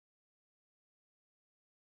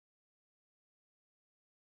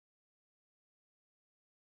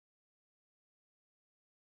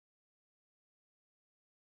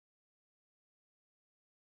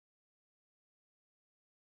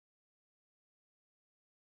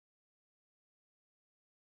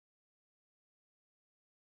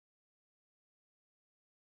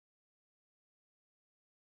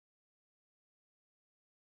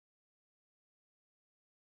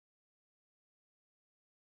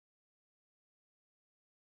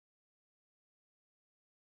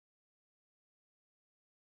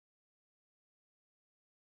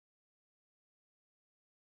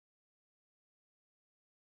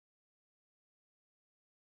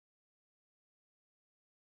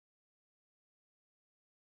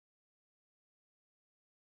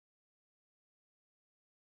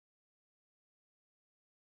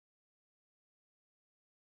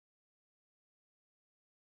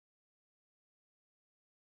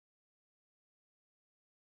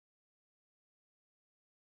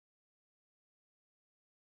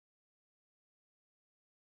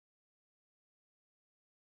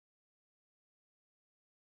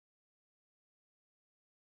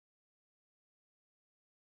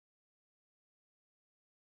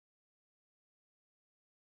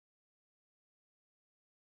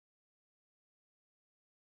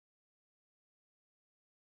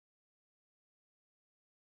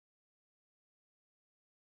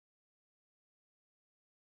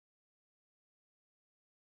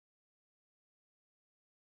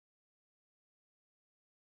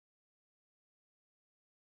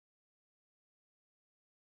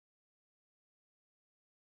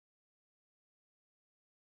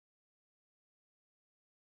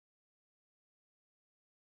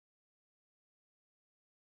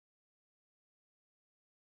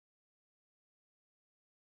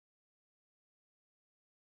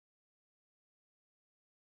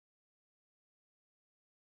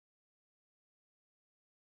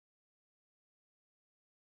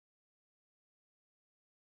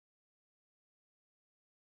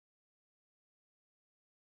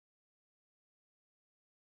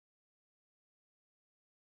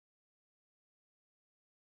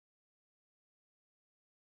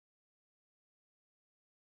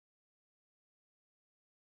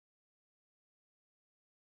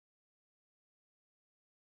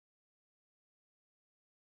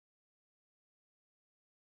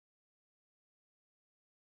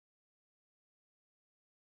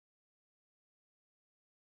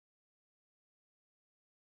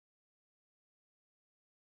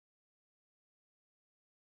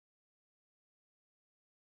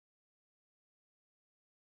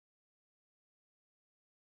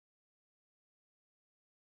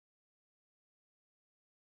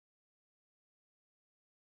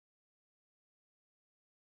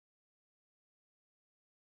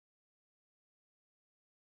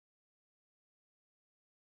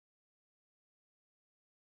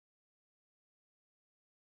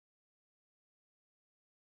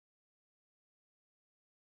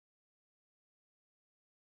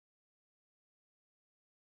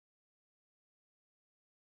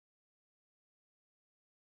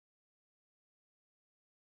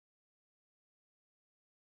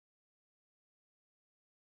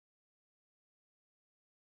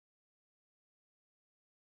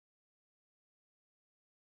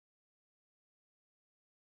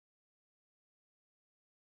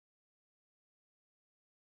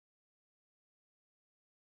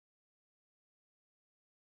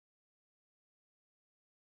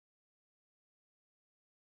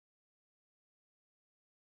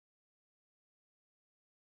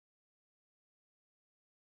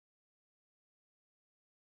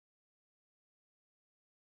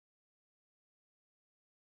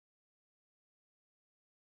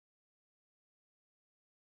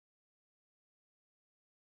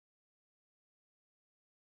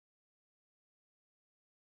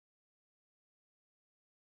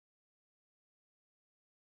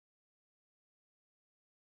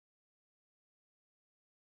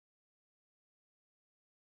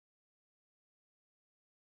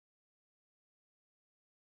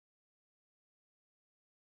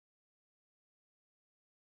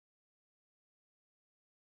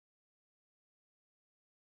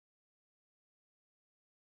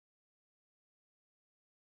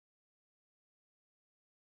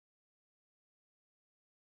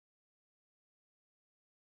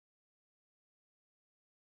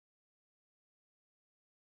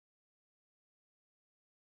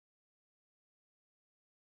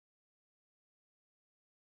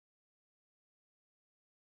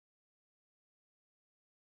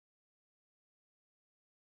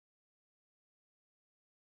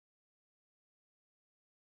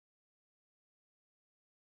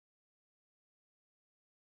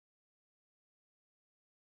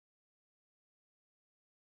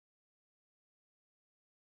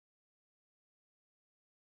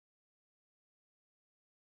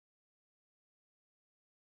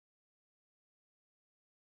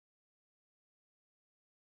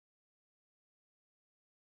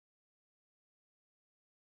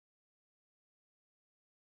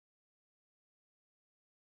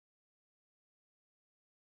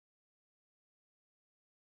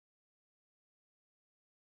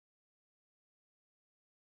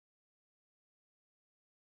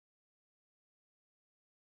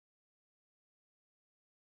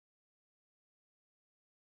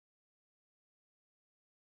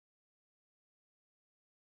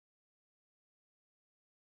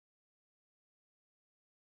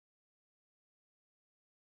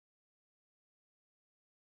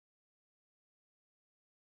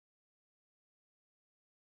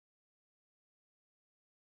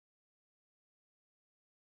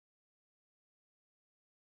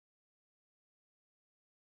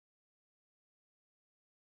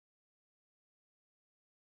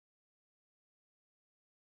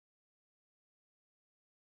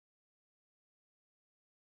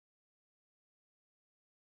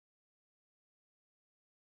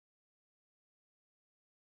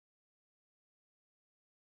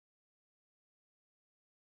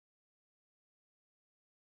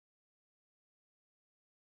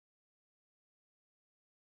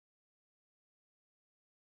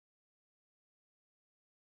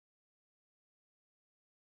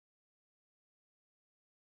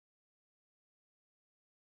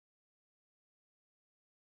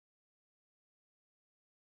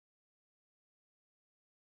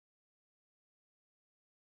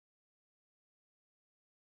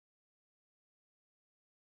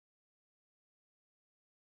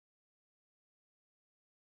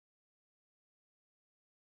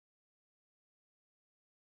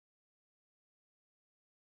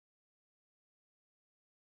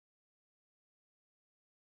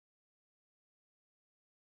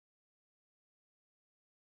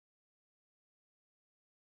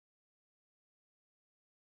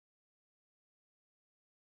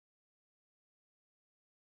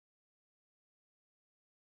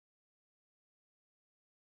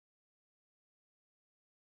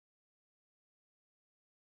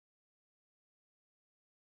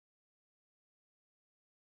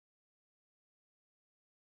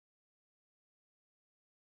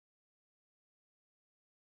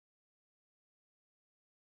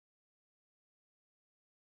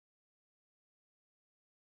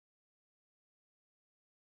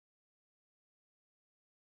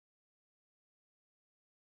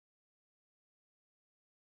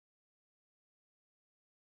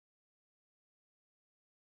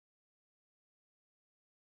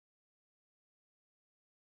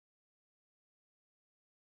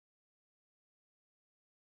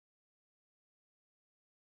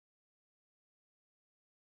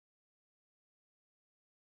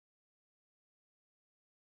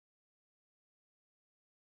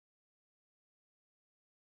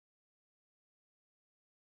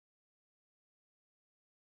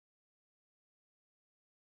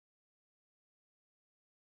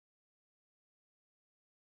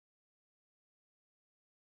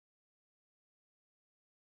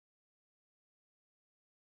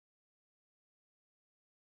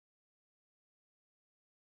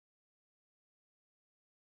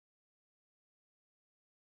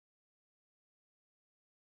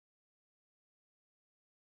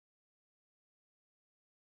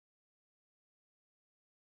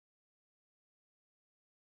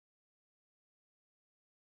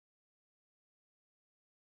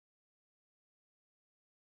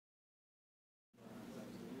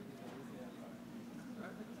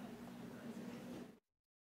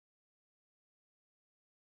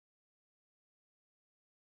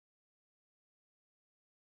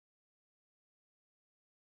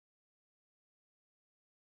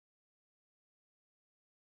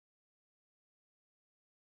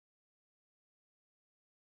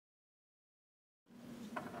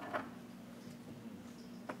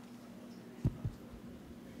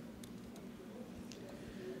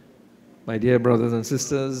My dear brothers and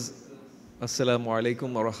sisters, Assalamu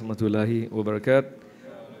alaikum wa rahmatullahi wa barakatuh.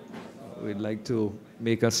 We'd like to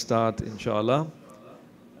make a start, inshallah.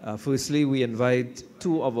 Firstly, we invite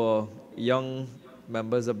two of our young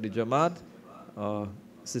members of the Jamaat,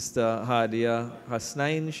 Sister Hadia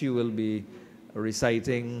Hasnain. She will be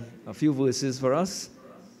reciting a few verses for us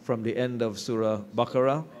from the end of Surah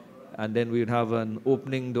Baqarah. And then we would have an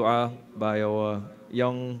opening dua by our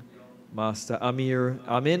young Master Amir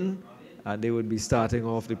Amin. And they would be starting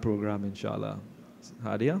off the program, inshallah.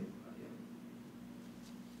 Hadia?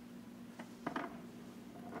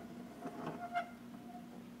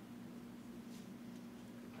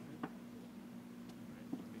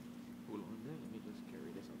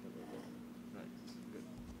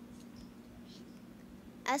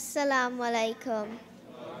 Assalamu alaikum.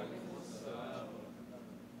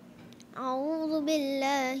 أعوذ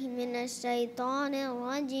بالله من الشيطان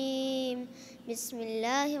الرجيم بسم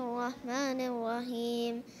الله الرحمن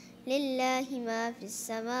الرحيم لله ما في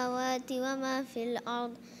السماوات وما في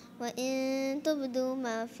الأرض وإن تبدوا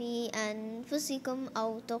ما في أنفسكم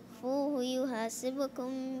أو تخفوه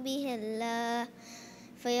يحاسبكم به الله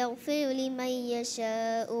فيغفر لمن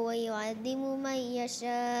يشاء ويعذب من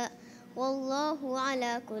يشاء والله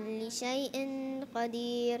على كل شيء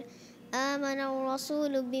قدير آمن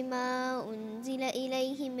الرسول بما أنزل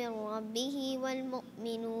إليه من ربه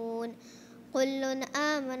والمؤمنون كل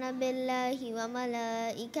آمن بالله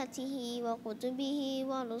وملائكته وكتبه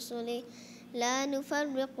ورسله لا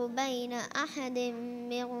نفرق بين أحد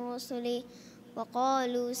من رسله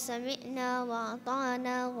وقالوا سمعنا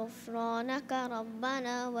وأطعنا غفرانك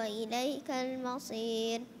ربنا وإليك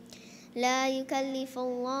المصير لا يكلف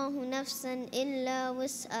الله نفسا إلا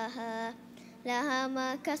وسعها لها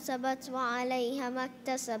ما كسبت وعليها ما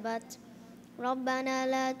اكتسبت ربنا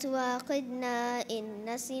لا تؤاخذنا إن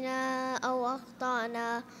نسينا أو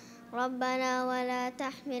أخطأنا ربنا ولا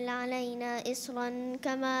تحمل علينا إصرا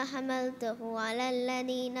كما حملته على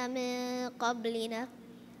الذين من قبلنا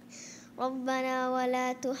ربنا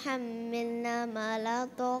ولا تحملنا ما لا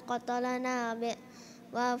طاقة لنا به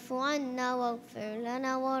واعف عنا واغفر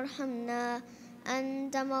لنا وارحمنا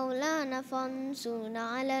أنت مولانا فانصرنا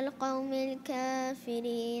على القوم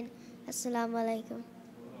الكافرين السلام عليكم.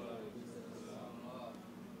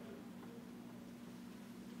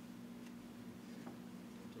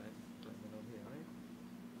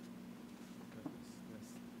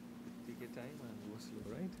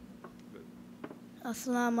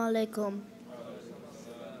 Assalamu alaikum.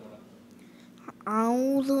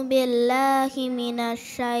 أعوذ بالله من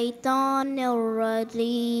الشيطان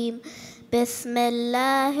الرجيم بسم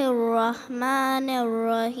الله الرحمن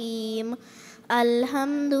الرحيم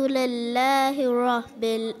الحمد لله رب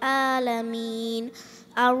العالمين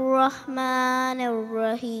الرحمن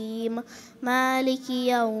الرحيم مالك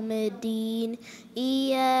يوم الدين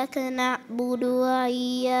إياك نعبد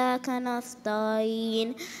وإياك نستعين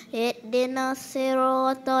اهدنا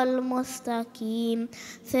الصراط المستقيم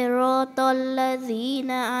صراط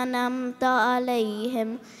الذين أنعمت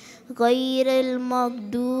عليهم غير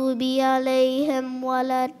المغضوب عليهم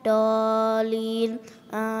ولا الضالين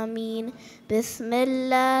آمين بسم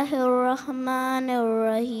الله الرحمن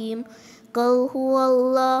الرحيم قل هو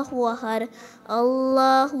الله أحد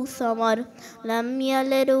الله الصمد لم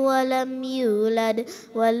يلد ولم يولد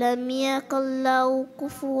ولم يكن له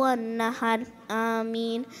كفوا أحد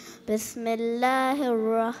آمين بسم الله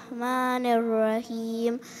الرحمن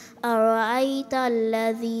الرحيم أرأيت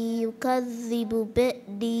الذي يكذب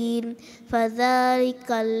بالدين فذلك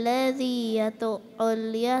الذي يدعو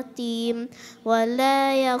اليتيم ولا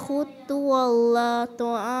يحض على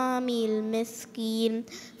طعام المسكين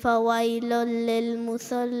فويل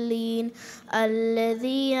للمصلين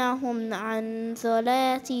الذين هم عن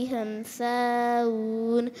صلاتهم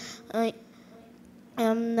ساهون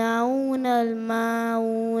يمنعون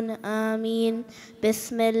الماعون آمين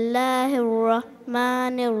بسم الله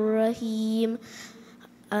الرحمن الرحيم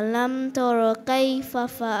ألم تر كيف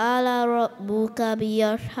فعل ربك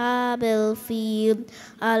بأصحاب الفيل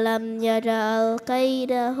ألم يجعل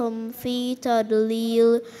كيدهم في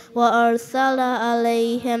تضليل وأرسل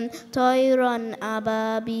عليهم طيرا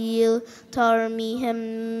أبابيل ترميهم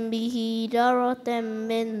بحجارة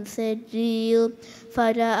من سجيل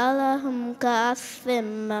فجعلهم كعصف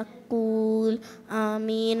مأكول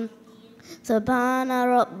آمين سبحان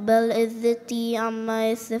رب العزة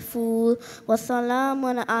عما يصفون وسلام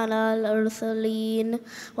على المرسلين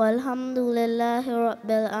والحمد لله رب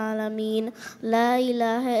العالمين لا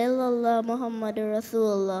إله إلا الله محمد رسول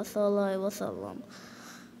الله صلى الله عليه وسلم.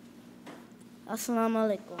 السلام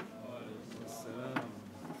عليكم.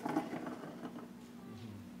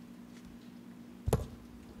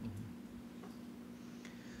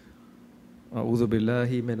 أعوذ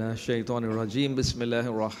بالله من الشيطان الرجيم بسم الله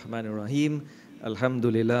الرحمن الرحيم الحمد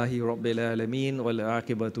لله رب العالمين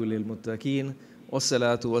والعاقبة للمتقين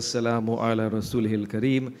والصلاة والسلام على رسوله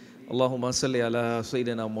الكريم اللهم صل على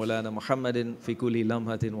سيدنا مولانا محمد في كل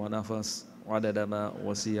لمحة ونفس وعدد ما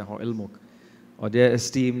وسع علمك. Our dear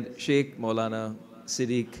esteemed Sheikh Maulana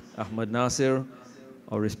Siddiq Ahmad Nasir,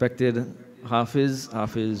 our respected Hafiz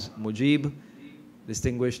Mujib,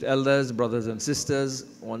 distinguished elders, brothers and sisters,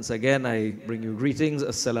 once again I bring you greetings.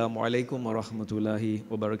 Assalamu alaikum wa rahmatullahi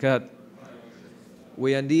wa barakatuh.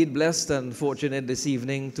 We are indeed blessed and fortunate this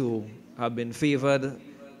evening to have been favored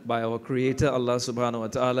by our Creator Allah subhanahu wa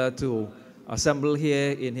ta'ala to assemble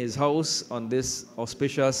here in His house on this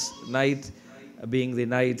auspicious night, being the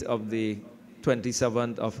night of the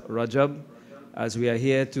 27th of Rajab, as we are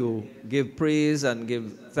here to give praise and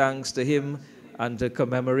give thanks to Him and to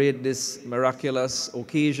commemorate this miraculous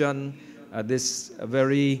occasion, this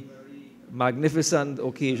very magnificent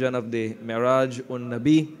occasion of the Miraj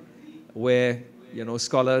Nabi, where,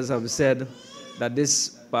 scholars have said that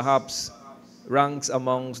this perhaps ranks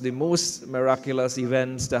amongst the most miraculous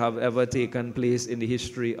events to have ever taken place in the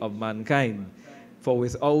history of mankind. For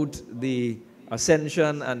without the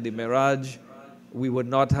ascension and the Miraj, we would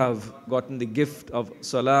not have gotten the gift of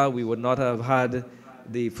Salah, we would not have had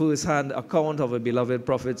the first-hand account of a beloved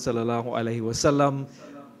Prophet sallallahu alaihi wasallam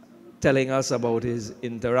telling us about his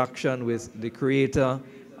interaction with the Creator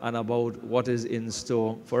and about what is in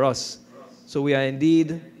store for us. So we are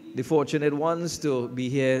indeed the fortunate ones to be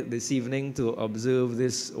here this evening to observe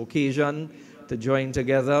this occasion, to join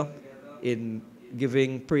together in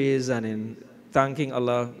giving praise and in thanking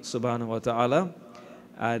Allah subhanahu wa ta'ala.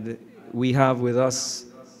 And we have with us,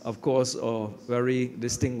 of course, our very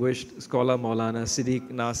distinguished scholar, Maulana Siddiq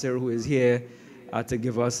Nasir, who is here to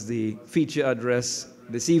give us the feature address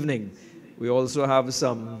this evening. We also have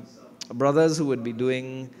some brothers who would be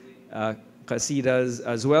doing qasidas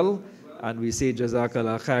as well. And we say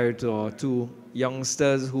Jazakallah khair to our two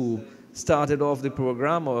youngsters who started off the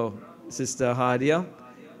program, our sister Hadia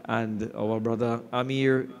and our brother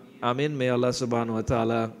Amir. Amin. May Allah subhanahu wa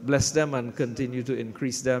ta'ala bless them and continue to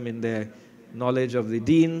increase them in their knowledge of the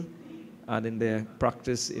deen and in their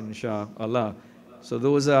practice, inshallah. So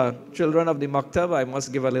those are children of the Maktab. I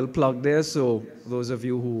must give a little plug there. So those of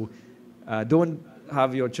you who don't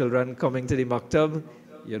have your children coming to the Maktab,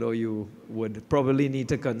 you would probably need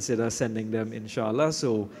to consider sending them, inshallah,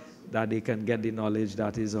 so that they can get the knowledge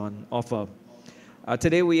that is on offer.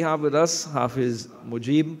 Today we have with us Hafiz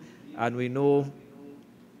Mujib, and we know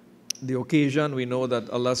the occasion. We know that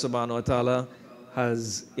Allah subhanahu wa ta'ala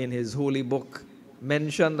has in His holy book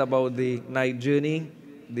mentioned about the night journey,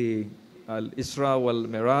 the Isra wal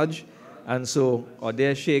Miraj, and so our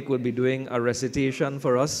dear Sheikh will be doing a recitation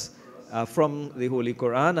for us from the Holy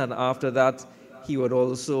Quran, and after that he would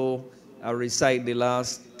also recite the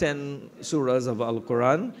last 10 surahs of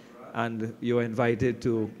Al-Quran, and you are invited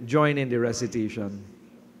to join in the recitation.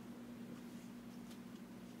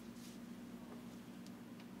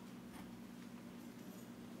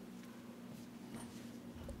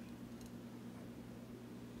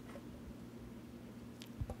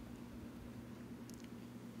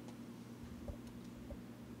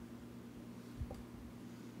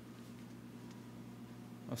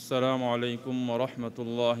 السلام عليكم ورحمة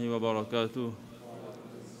الله وبركاته.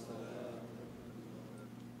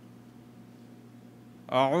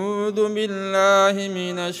 أعوذ بالله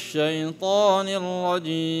من الشيطان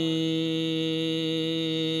الرجيم.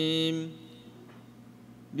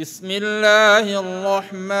 بسم الله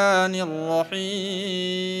الرحمن الرحيم.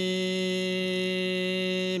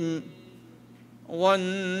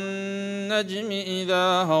 والنجم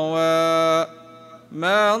إذا هوى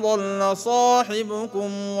ما ضل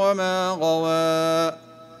صاحبكم وما غوى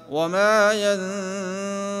وما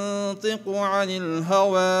ينطق عن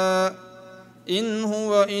الهوى إن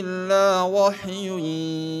هو إلا وحي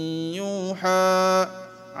يوحى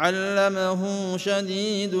علمه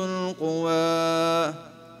شديد القوى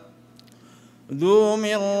ذو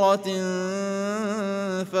مرة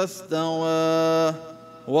فاستوى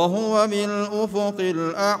وهو بالأفق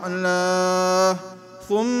الأعلى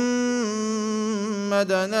ثم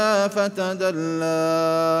دنا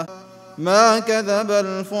فتدلى ما كذب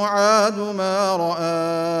الفؤاد ما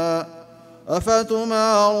رأى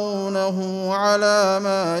أفتمارونه على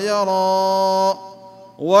ما يرى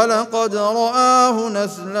ولقد رآه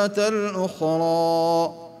نزلة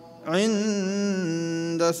الأخرى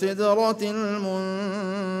عند سدرة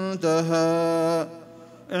المنتهى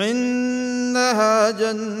عندها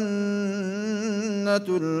جنة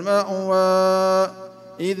المأوى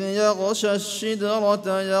إذ يغشى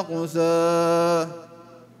الشجرة يغشى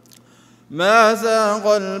ما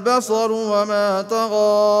زاغ البصر وما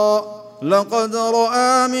طغى لقد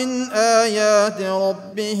رأى من آيات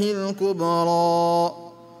ربه الكبرى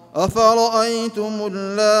أفرأيتم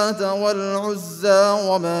اللات والعزى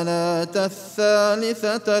ومناة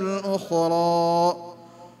الثالثة الأخرى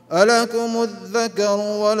ألكم الذكر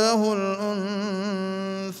وله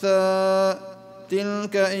الأنثى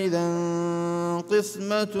تلك إذا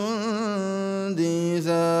قسمة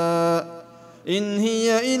ديزى إن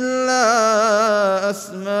هي إلا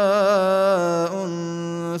أسماء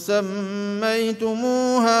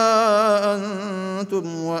سميتموها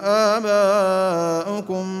أنتم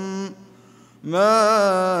وآباؤكم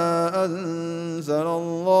ما أنزل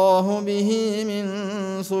الله به من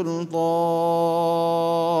سلطان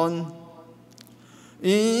إن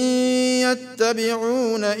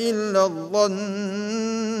يتبعون إلا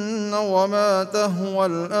الظن وما تهوى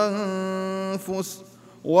الأنفس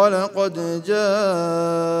ولقد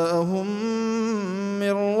جاءهم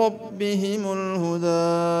من ربهم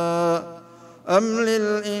الهدى أم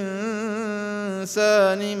للإنسان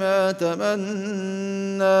ما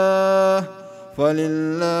تمنى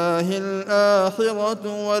فلله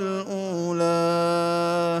الآخرة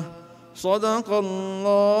والأولى صدق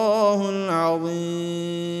الله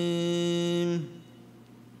العظيم.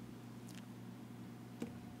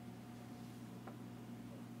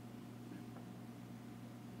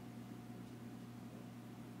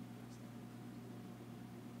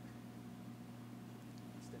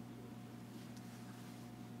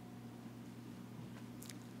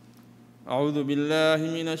 أعوذ بالله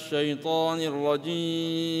من الشيطان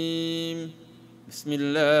الرجيم. بسم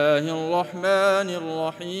الله الرحمن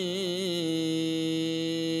الرحيم.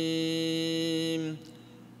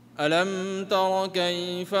 ألم تر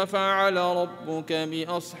كيف فعل ربك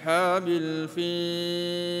بأصحاب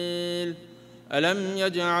الفيل ألم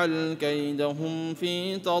يجعل كيدهم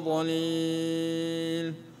في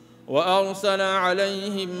تضليل وأرسل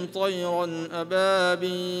عليهم طيرا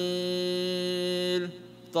أبابيل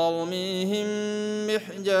ترميهم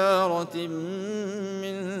بحجارة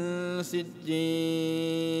من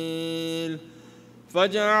سجيل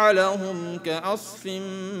فجعلهم كعصف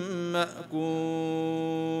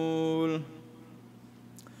مأكول.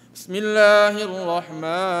 بسم الله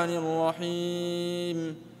الرحمن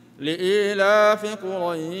الرحيم. لإيلاف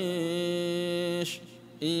قريش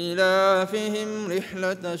إيلافهم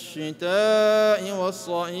رحلة الشتاء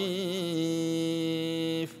والصيف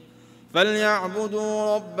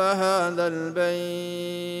فليعبدوا رب هذا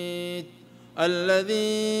البيت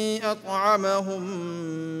الذي أطعمهم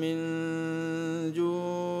من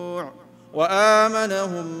جوع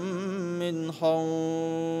وآمنهم من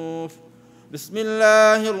خوف. بسم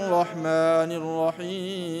الله الرحمن الرحيم.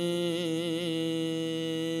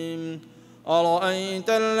 أرأيت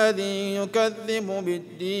الذي يكذب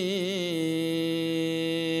بالدين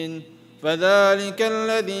فذلك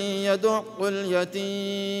الذي يدع اليتيم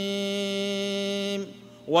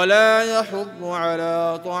ولا يحض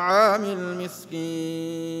على طعام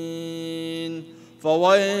المسكين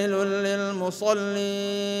فويل للمصلين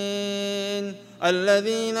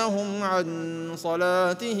الذين هم عن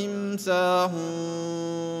صلاتهم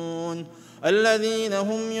ساهون الذين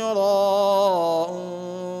هم يراءون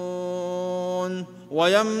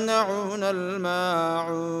ويمنعون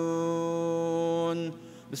الماعون.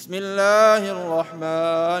 بسم الله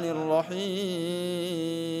الرحمن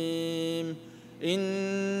الرحيم.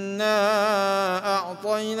 إنا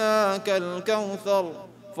أعطيناك الكوثر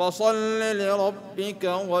فصل لربك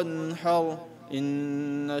وانحر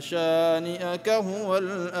إن شانئك هو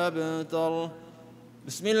الأبتر.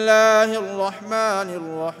 بسم الله الرحمن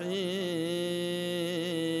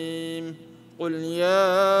الرحيم. قل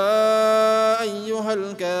يا أيها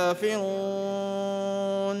الكافرون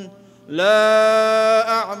لا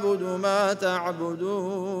أعبد ما تعبدون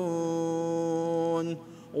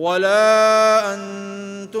ولا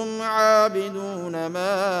أنتم عابدون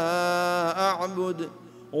ما أعبد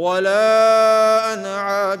ولا أنا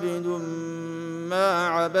عابد ما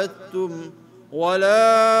عبدتم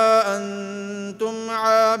ولا أنتم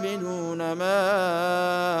عابدون ما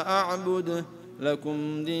أعبد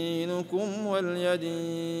لكم دينكم ولي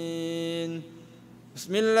دين.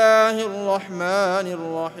 بسم الله الرحمن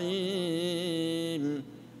الرحيم.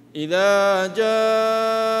 إذا جاء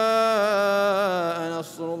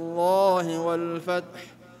نصر الله والفتح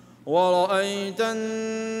ورأيت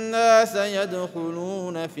الناس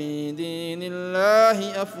يدخلون في دين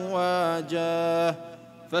الله أفواجا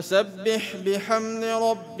فسبح بحمد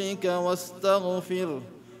ربك واستغفره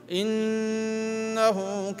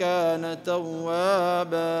إنه كان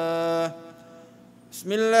توابا.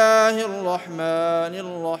 بسم الله الرحمن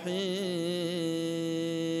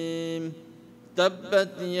الرحيم. تبت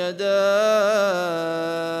يدا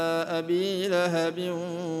أبي لهب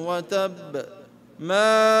وتب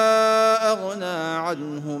ما أغنى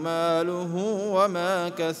عنه ماله وما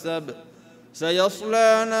كسب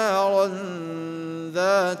سيصلى نارا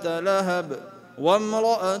ذات لهب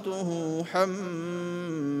وامرأته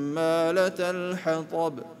حمالة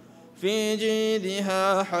الحطب في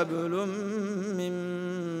جيدها حبل من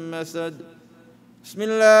مسد بسم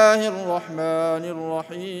الله الرحمن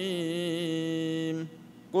الرحيم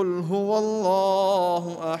قل هو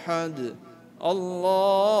الله أحد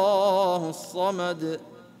الله الصمد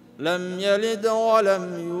لم يلد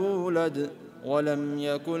ولم يولد ولم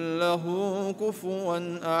يكن له كفوا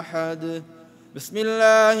أحد بسم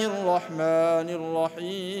الله الرحمن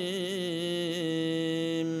الرحيم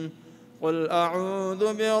قل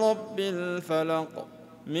أعوذ برب الفلق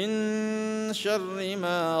من شر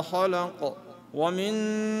ما خلق ومن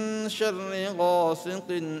شر غاسق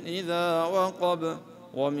إذا وقب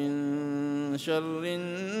ومن شر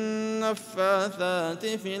النفاثات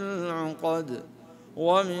في العقد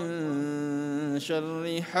ومن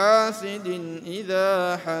شر حاسد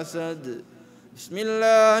إذا حسد بسم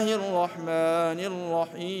الله الرحمن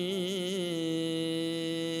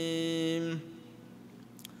الرحيم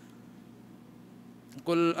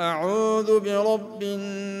قل أعوذ برب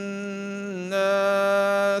الناس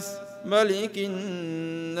ملك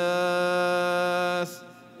الناس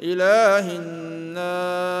إله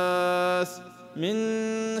الناس من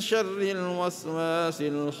شر الوسواس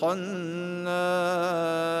الخناس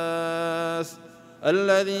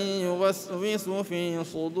الذي يوسوس في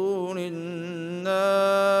صدور الناس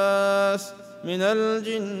من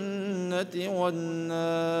الجنة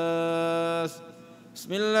والناس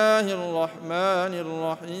بسم الله الرحمن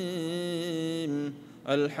الرحيم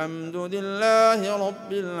الحمد لله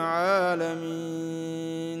رب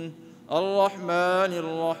العالمين الرحمن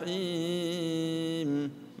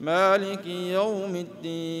الرحيم مالك يوم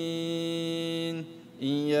الدين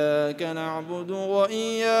إياك نعبد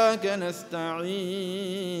وإياك نستعين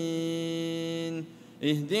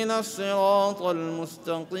اهدنا الصراط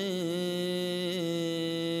المستقيم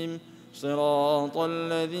صراط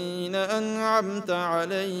الذين أنعمت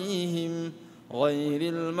عليهم غير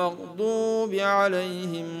المغضوب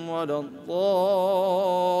عليهم ولا الضالين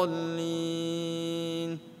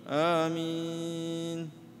آمين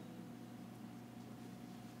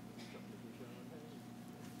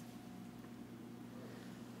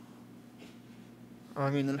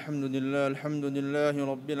آمين الحمد لله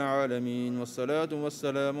رب العالمين والصلاة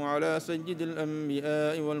والسلام على سيد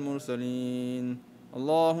الأنبياء والمرسلين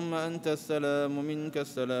اللهم أنت السلام منك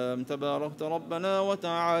السلام تباركت ربنا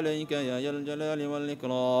وتعاليك يا ذا الجلال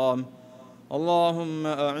والإكرام اللهم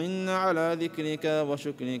أعنا على ذكرك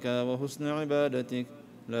وشكرك وحسن عبادتك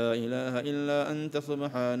لا إله إلا أنت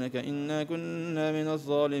سبحانك إنا كنا من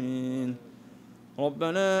الظالمين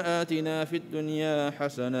ربنا آتنا في الدنيا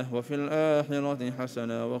حسنة وفي الآخرة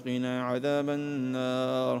حسنة وقنا عذاب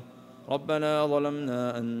النار ربنا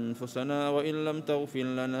ظلمنا أنفسنا وإن لم تغفر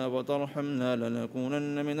لنا وترحمنا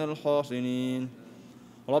لنكونن من الخاسرين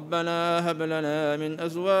ربنا هب لنا من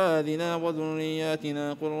أزواجنا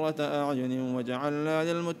وذرياتنا قرة أعين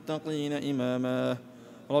واجعلنا للمتقين إماما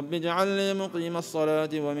رب اجعل لي مقيم الصلاة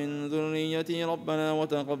ومن ذريتي ربنا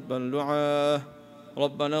وتقبل دعاء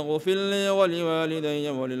ربنا اغفر لي ولوالدي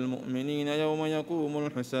وللمؤمنين يوم يقوم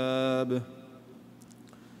الحساب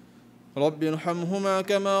رب ارحمهما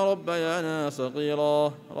كما ربيانا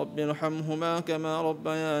صغيرا رب ارحمهما كما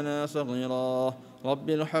ربيانا صغيرا رب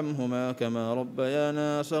ارحمهما كما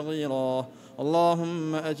ربيانا صغيرا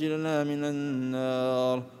اللهم أجرنا من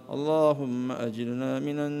النار اللهم أجرنا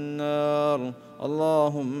من النار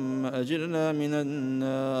اللهم أجرنا من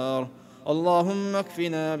النار اللهم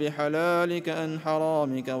اكفنا بحلالك عن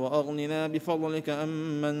حرامك وأغننا بفضلك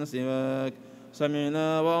عمن سواك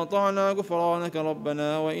سمعنا وأطعنا غفرانك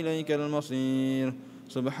ربنا وإليك المصير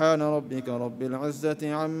سبحان ربك رب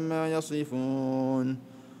العزة عما يصفون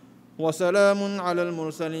وسلام على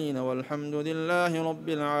المرسلين والحمد لله رب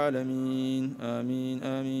العالمين آمين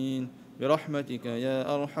آمين برحمتك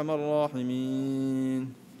يا أرحم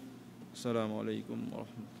الراحمين السلام عليكم ورحمة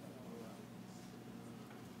الله.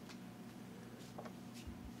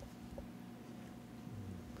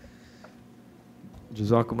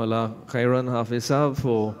 Jazakumullah khairan Hafizah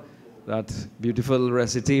for that beautiful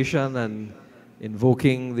recitation and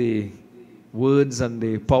invoking the words and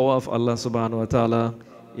the power of Allah subhanahu wa ta'ala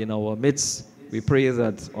in our midst. We pray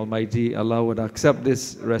that Almighty Allah would accept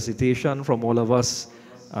this recitation from all of us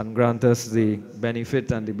and grant us the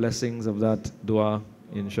benefit and the blessings of that dua,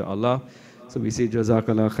 inshallah. So we say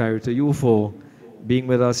Jazakallah khair to you for being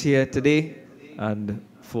with us here today and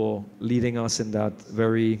for leading us in that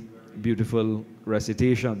very beautiful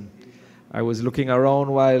recitation. I was looking around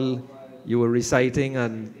while you were reciting,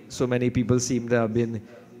 and so many people seem to have been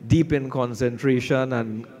deep in concentration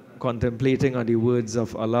and contemplating on the words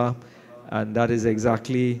of Allah, and that is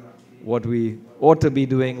exactly what we ought to be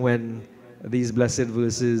doing when these blessed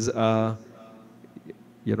verses are,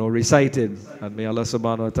 recited. And may Allah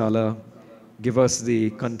subhanahu wa ta'ala give us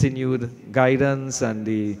the continued guidance and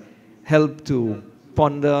the help to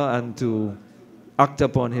ponder and to act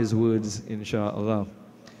upon His words, inshallah.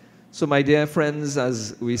 So my dear friends,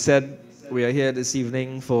 as we said, we are here this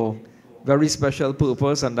evening for very special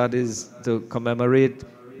purpose, and that is to commemorate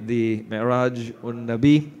the Mi'raj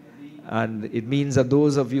Nabi. And it means that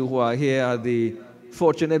those of you who are here are the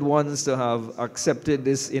fortunate ones to have accepted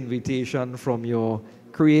this invitation from your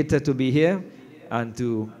Creator to be here and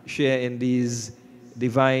to share in these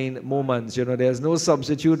divine moments. There's no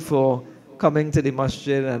substitute for coming to the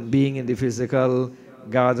masjid and being in the physical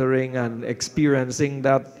gathering and experiencing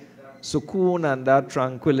that sukoon and that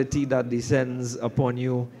tranquility that descends upon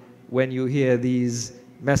you when you hear these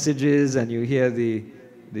messages and you hear the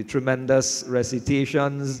tremendous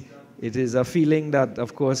recitations. It is a feeling that,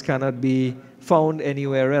 of course, cannot be found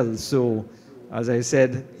anywhere else. So, as I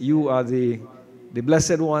said, you are the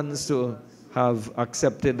blessed ones to have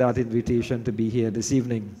accepted that invitation to be here this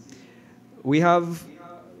evening. We have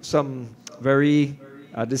some very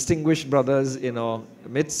distinguished brothers in our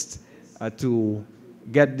midst to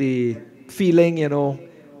get the feeling,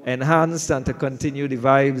 enhanced and to continue the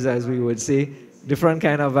vibes, as we would say. Different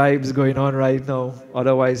kind of vibes going on right now,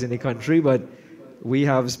 otherwise in the country, but we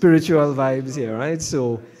have spiritual vibes here, right?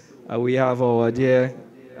 So we have our dear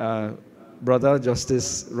brother,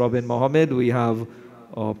 Justice Robin Mohammed. We have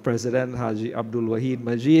our President, Haji Abdul Wahid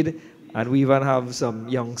Majid, and we even have some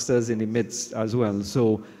youngsters in the midst as well.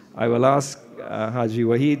 So I will ask Haji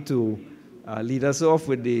Wahid to lead us off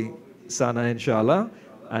with the Sana, inshallah,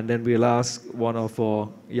 and then we'll ask one of our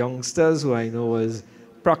youngsters who I know is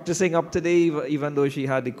practicing up today, even though she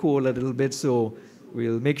had the cold a little bit, so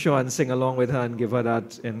we'll make sure and sing along with her and give her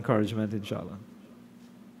that encouragement, inshallah.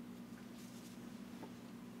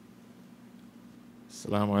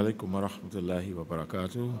 Assalamu alaikum wa rahmatullahi wa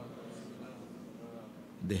barakatuh.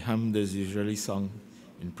 The hamd is usually sung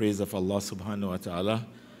in praise of Allah subhanahu wa ta'ala,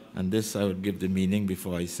 and this I would give the meaning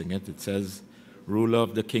before I sing it. It says, ruler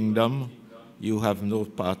of the kingdom, you have no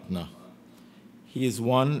partner. He is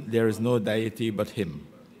one, there is no deity but Him.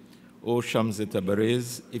 O Shams-e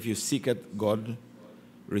Tabriz, if you seek at God,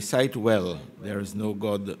 recite well, there is no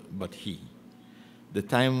God but He. The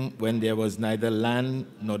time when there was neither land,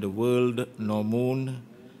 nor the world, nor moon,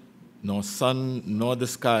 nor sun, nor the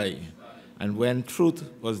sky, and when truth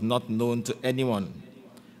was not known to anyone,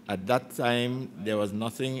 at that time there was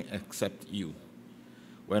nothing except you.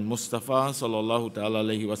 When Mustafa sallallahu ta'ala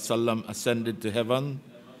alayhi wasallam ascended to heaven,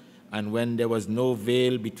 and when there was no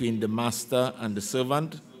veil between the master and the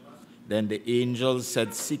servant, then the angels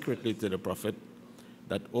said secretly to the Prophet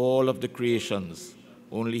that all of the creations,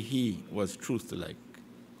 only he was truth-like.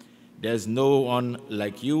 There's no one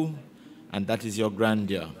like you, and that is your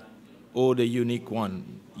grandeur. O the unique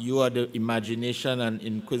one, you are the imagination and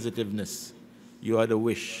inquisitiveness. You are the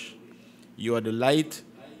wish. You are the light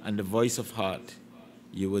and the voice of heart.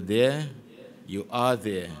 You were there, you are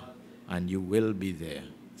there, and you will be there.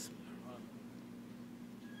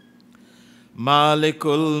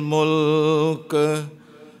 Malikul Mulk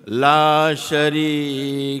La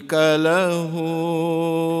Sharika Lahu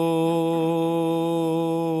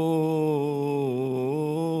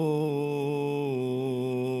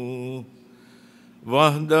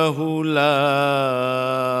Wahdahu La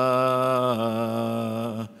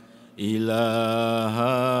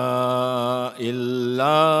ilaha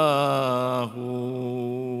illahu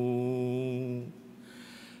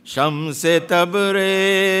Shams-e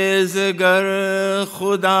Tabriz gar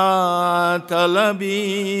khuda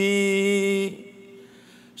talabi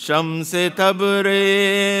Shams-e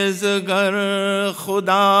Tabriz gar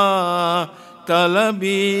khuda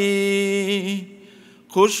talabi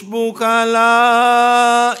Khushbu ka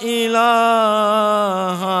la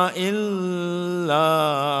ilaha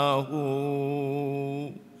illahu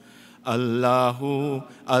Allahu,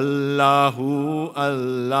 Allahu,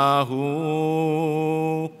 Allahu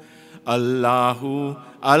Allahu,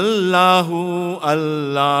 Allahu,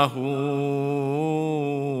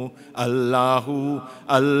 Allahu Allahu,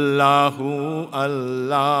 Allahu,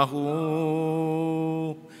 Allahu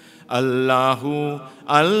Allahu,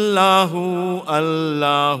 Allahu,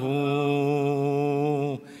 Allahu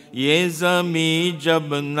ये ज़मीं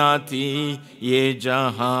जब ना थी ये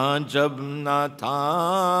जहां जब ना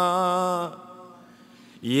था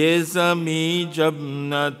ये ज़मीं जब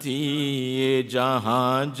न थी, ये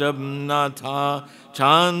जहां जब न था,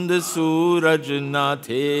 चांद सूरज न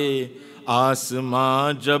थे,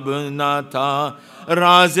 आसमां जब न था,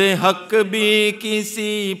 राज़े हक भी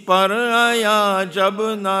किसी पर आया जब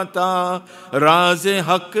न था, राज़े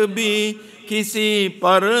हक भी किसी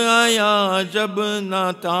पर आया जब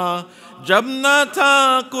न था, जब न था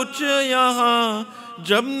कुछ यहाँ,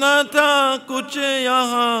 जब न था कुछ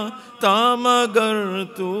यहाँ, था मगर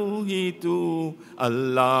तू ही तू,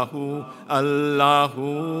 अल्लाहू अल्लाहू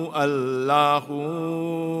अल्लाहू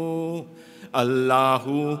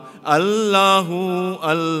अल्लाहू अल्लाहू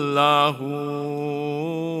अल्लाहू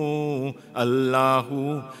अल्लाहू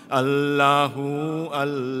अल्लाहू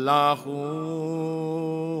अल्लाहू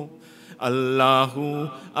अल्लाहू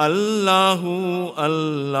अल्लाहू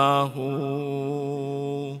अल्लाहू।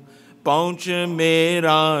 पहुँच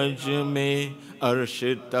मेराज में अर्श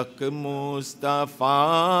तक मुस्तफ़ा,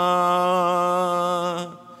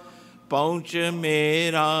 पहुँच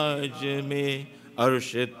मेराज में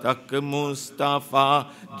अर्श तक मुस्तफ़ा,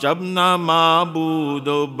 जब न माबूद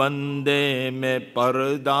बंदे में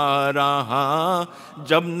पर्दा रहा,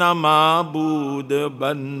 जब न माबूद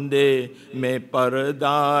बंदे में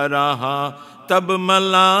पर्दा रहा, तब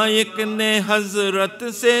मलाइक ने हज़रत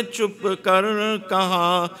से चुप कर कहा,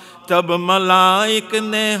 तब मलाइक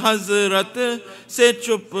ने हज़रत से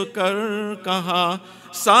चुप कर कहा,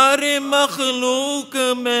 सारे मखलूक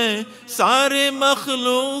में, सारे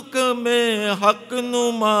मखलूक में हक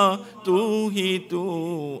नुमा तू ही तू,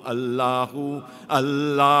 अल्लाहू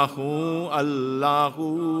अल्लाहू अल्लाहू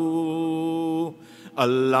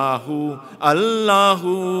अल्लाहू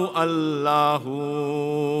अल्लाहू अल्लाहू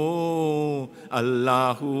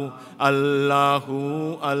अल्लाहू अल्लाहू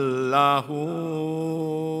अल्लाहू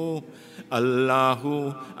अल्लाहू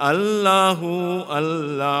अल्लाहू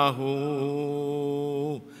अल्लाहू।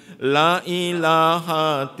 ला इलाहा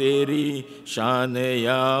तेरी शान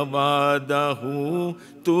या वादहू,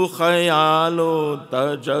 तू ख़यालो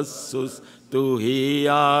तजस्सुस तू ही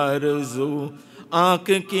आरज़ू, आँख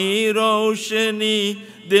की रोशनी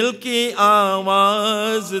दिल की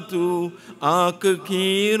आवाज़ तू, आँख की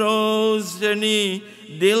रोशनी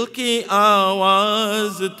दिल की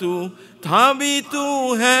आवाज़ तू, था भी तू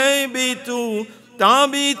है भी तू, ता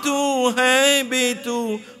भी तू है भी तू,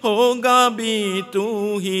 होगा भी तू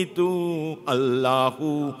ही तू,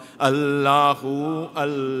 अल्लाहू अल्लाहू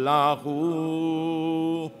अल्लाहू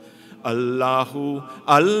अल्लाहू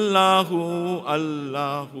अल्लाहू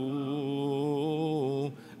अल्लाहू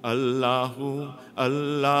अल्लाहू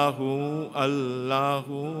अल्लाहू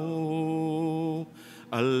अल्लाहू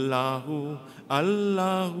अल्लाहू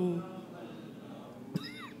अल्लाहू।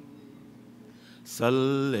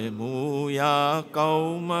 सल्लिमू या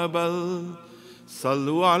कौम बल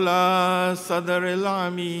सल्लु अला सदरिल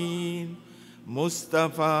अमीन,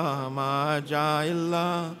 मुस्तफ़ा मा जाइल्ला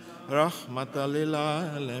रहमतल लिल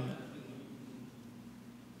आलमीन।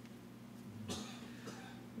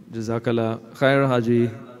 Jazakallah khair, Haji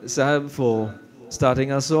Sahib, for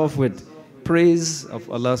starting us off with praise of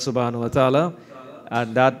Allah subhanahu wa ta'ala.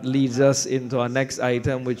 And that leads us into our next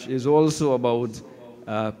item, which is also about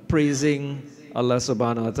praising Allah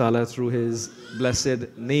subhanahu wa ta'ala through His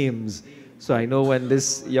blessed names. So I know when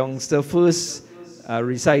this youngster first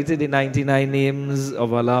recited the 99 names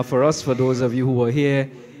of Allah for us, for those of you who were here,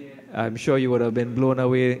 I'm sure you would have been blown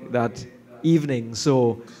away that evening.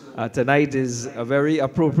 So tonight is a very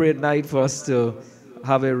appropriate night for us to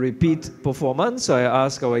have a repeat performance. So I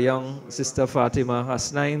ask our young sister Fatima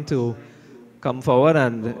Hasnain to come forward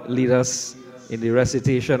and lead us in the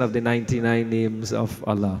recitation of the 99 names of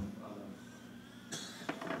Allah.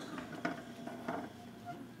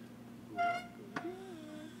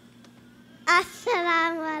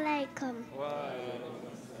 Assalamu alaikum.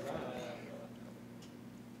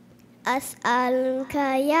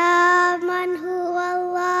 As'aluka ya man huwa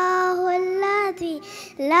Allahu alladhi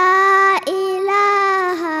la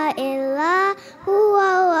ilaha illa huwa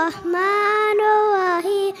rahmanur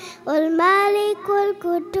rahim wal malikul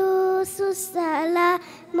qudusus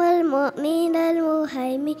salamul mu'minul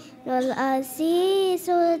muhaimin wal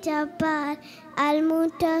azizul jabbar al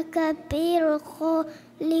mutakabbir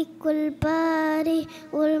likul bari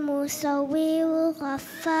wal musawwir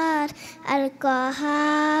ghaffar al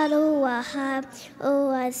qahhar wahhab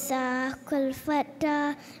wasaqul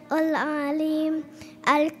fata al alim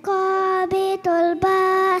al qabid al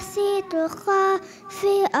basit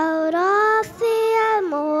fi awrafi al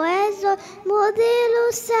muwazz mudil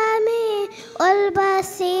sami al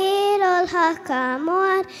basir al hakam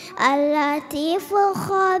al latif al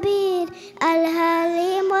khabir al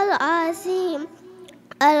halim al azim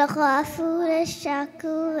الغفور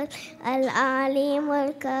الشكور العليم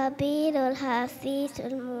الكبير الحفيظ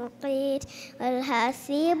المقيت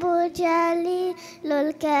الحسيب الجليل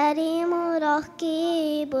الكريم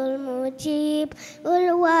الرقيب المجيب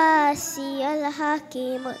الواسع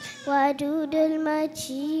الحكيم الودود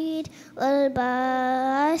المجيد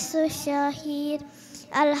الباعث الشهيد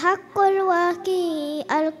الحق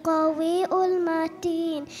الوكيل القوي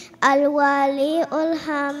المتين الولي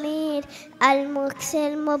الحميد المكسي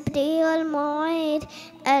المبدي المعيد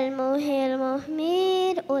المحيي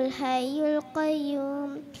المميت الحي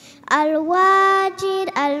القيوم الواجد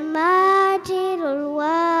الماجد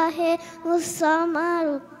الواحد الصمد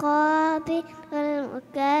القابل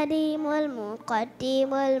المقدم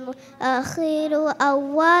المقدم المؤخر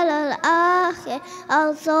أول الآخر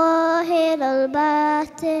الظاهر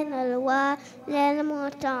الباطن الوالي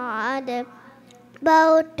المتعال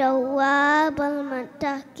التواب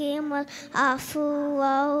المنتقم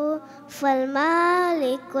العفو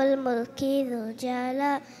فالمالك الملك ذو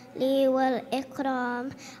الجلال والإكرام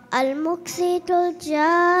المقسط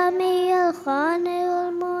الجامع الخانع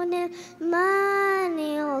المنعم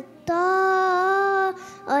مانع الطاعة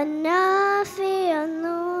النافع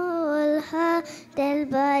النور الهادي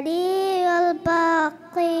البديع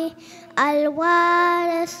الباقي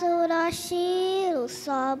الوارث الرشيد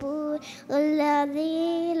الصبور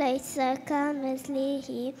الذي ليس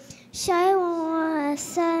كمثله شيء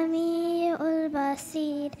السميع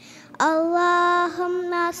البصير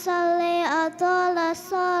اللهم صل على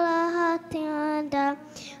صلوات عند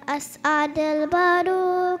أسعد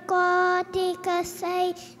البركات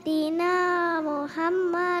كسيدنا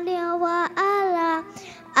محمد وعلى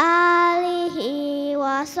آله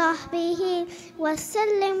وصحبه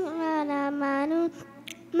وسلم على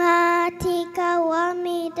ماتك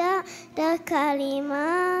ومداد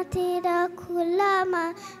كلماتك كلما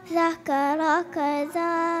ذكرك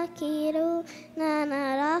ذاكرون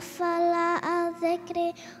رفع الذكر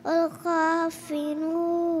الغافلون.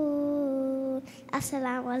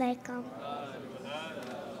 السلام عليكم.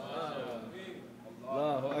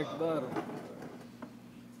 Allahu Akbar.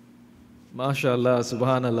 MashaAllah,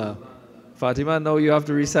 Subhanallah. Fatima, now you have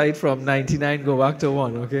to recite from 99, go back to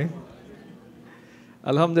 1, okay?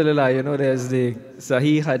 Alhamdulillah, you know, there's the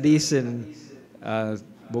Sahih Hadith in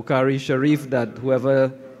Bukhari Sharif that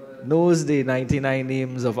whoever knows the 99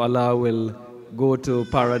 names of Allah will go to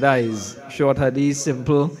paradise. Short Hadith,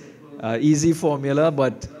 simple, easy formula,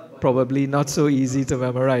 but probably not so easy to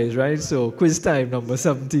memorize, right? So, quiz time, number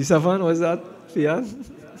 77, was that, Fian?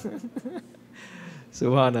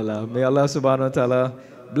 Subhanallah. May Allah subhanahu wa ta'ala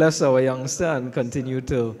bless our youngster and continue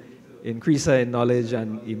to increase her in knowledge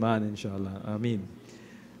and iman, inshallah. Ameen.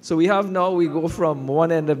 So we go from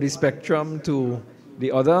one end of the spectrum to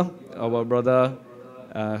the other. Our brother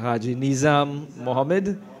Haji Nizam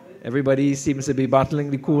Muhammad. Everybody seems to be battling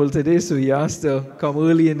the cold today, so he has to come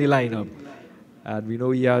early in the lineup. And we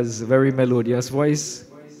know he has a very melodious voice,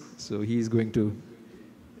 so he's going to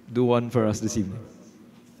do one for us this evening.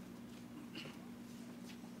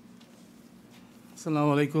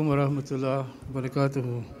 Assalamu alaikum wa rahmatullahi wa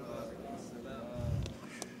barakatuhu.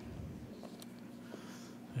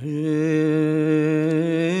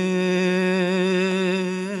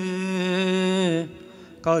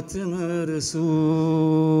 Qatim Rasul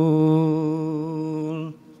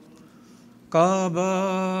Kaaba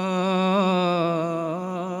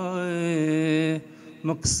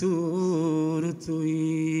Maqsoor tui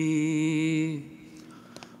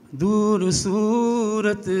दूर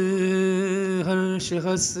सूरत हर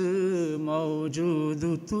शख्स मौजूद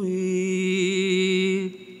तुई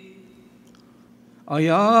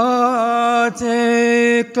आयात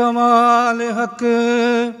कमाल हक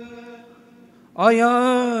आया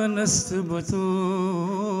नस्ब तो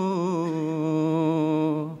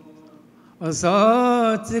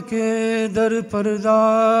असात के दर पर्दा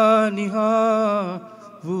निहा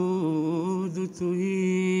वूद तुई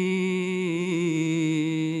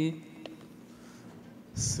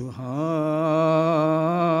सुहानी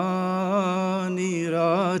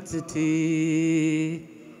रात थी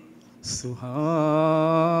सुहानी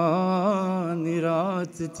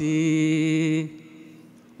रात थी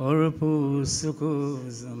और पुरसको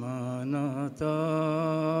ज़माना था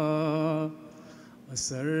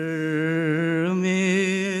असर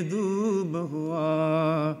में डूब हुआ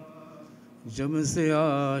जब से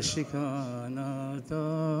आशिकाना था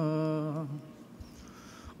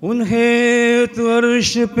उन्हें तो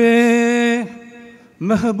अर्श पे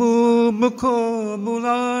महबूब को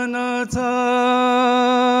बुलाना था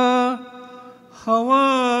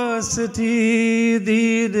हवास थी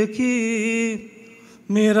दीद की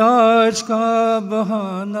मिराज का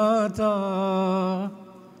बहाना था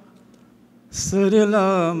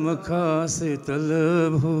सरला मखा से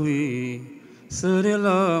तलब हुई,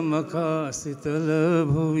 सरला मखा से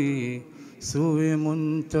तलब हुई, सुए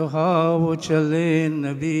मुंतहा वो चले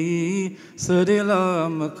नबी, सरला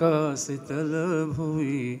मखा से तलब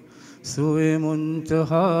हुई, सुए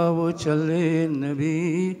मुंतहा वो चले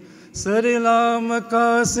नबी, सरला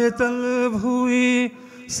मखा से तलब हुई,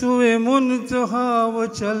 सुए मुंतहा वो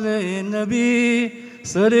चले नबी,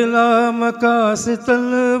 सरला मका से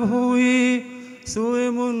तलब हुई, सुए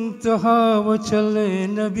मुंतहा वो चले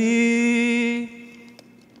नबी.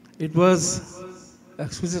 It was an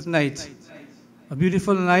exquisite night, a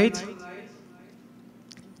beautiful night.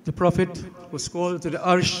 The Prophet was called to the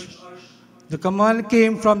Arsh. The command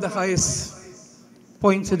came from the highest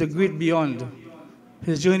point to the great beyond.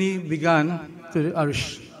 His journey began to the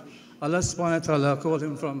Arsh. Allah subhanahu wa ta'ala called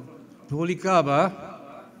him from the Holy Kaaba,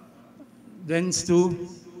 thence to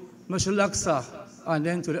Masjid al-Aqsa, and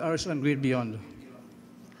then to the Arsh and great beyond.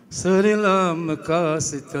 Sarila Makka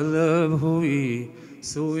se talab hui,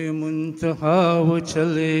 soe muntaha wo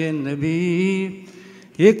chale Nabi.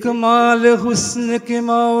 Ek mal husn ke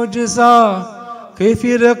maujiza,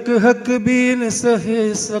 kaifi rak hak bin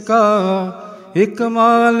sahe saka. Ek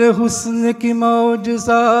mal husn ki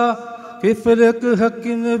maujiza, किफरक हक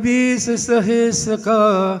नबी से सहे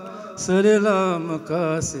सका, सरला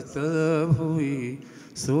मका से तलब हुई,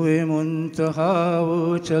 सोए मुंतहा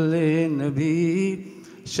वो चले नबी.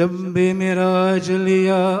 शब्बे मिराज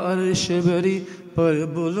लिया अर्श बरी पर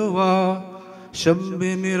बुलवा,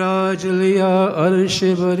 शब्बे मिराज लिया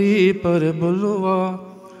अर्श बरी पर बुलवा.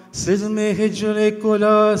 सिज में हिजरे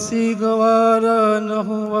कुलासी गवारा न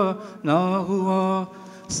हुआ ना हुआ,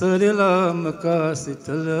 सरला मका से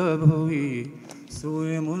तलब हुई,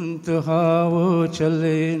 सोए मुंतहा वो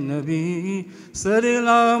चले नबी.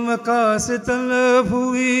 सरला मका से तलब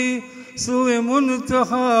हुई, सोए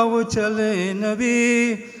मुंतहा वो चले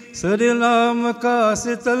नबी. सरला मका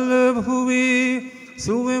से तलब हुई,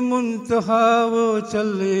 सोए मुंतहा वो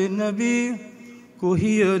चले नबी.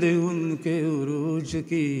 कोई अरे उनके उरूज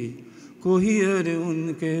की, कोई अरे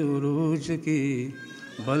उनके उरूज की,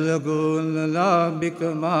 बलगो लला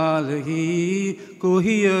बिकमाल ही.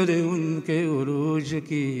 कोई अरे उनके उरूज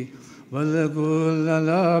की, बलगो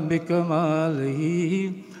लला बिकमाल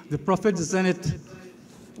ही. The Prophet's zenith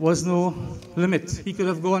was no limit. He could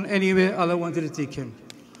have gone anywhere Allah wanted to take him.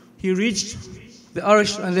 He reached the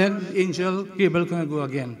Arsh and then the angel Gabriel can go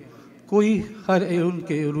again. Koi har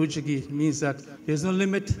unke uruj ki means that there is no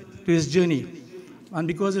limit to his journey. And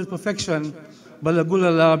because of his perfection, Balagul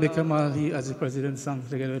Allah Bekamali, as the President sang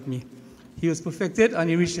together with me. He was perfected and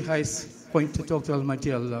he reached the highest point to talk to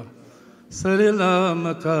Almighty Allah. Sarila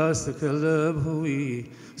makas kalab hui,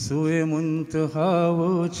 sue muntaha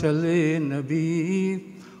wo chale nabi.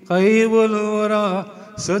 Qaybul wara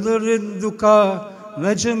sadrid duka,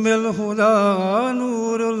 najmil huda,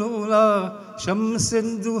 nurul ula,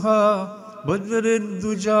 shamsid duha, badrid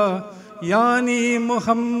duja, yani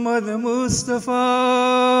Muhammad Mustafa.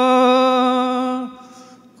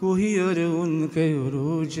 कोई अरे उनके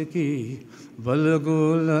उरूज की, बलगो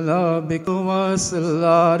लला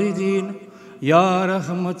बिकवासलारिदीन, या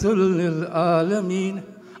रहमतुल लिल आलमीन.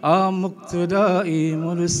 आ मुक्तदाई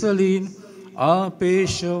मुरसलीन, आ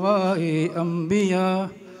पेशवाए अंबिया.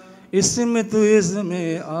 इसमें तो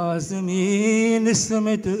इज़्मे आज़मीन,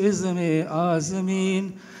 इसमें तो इज़्मे आज़मीन,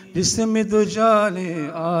 जिसमें तो जाले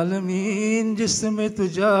आलमीन, जिसमें तो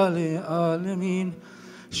जाले आलमीन.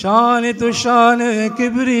 शान तो शान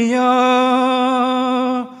किबरिया,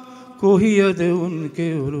 कोई अद उनके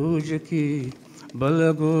उरूज की,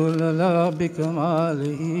 बलगो लला बिकमाल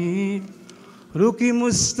ही. रुकी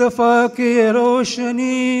मुस्तफ़ा के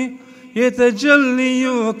रोशनी, ये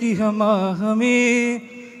तजल्लियों की हमा हमी.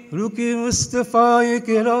 रुकी मुस्तफ़ा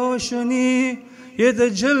के रोशनी, ये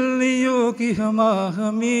तजल्लियों की हमा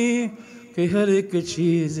हमी. कि हर एक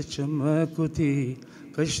चीज़ चमकती,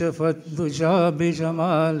 कशफत दुजा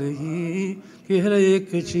बेजमाल ही. कि हर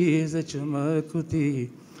एक चीज़ चमकती,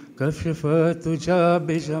 कशफत दुजा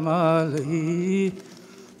बेजमाल ही.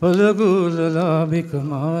 बलगो लला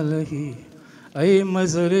बेकमाल ही. ऐ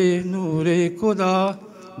मज़रे नूरे खुदा,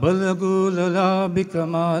 बलगो लला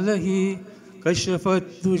बेकमाल ही.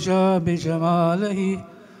 कशफत दुजा बेजमाल ही.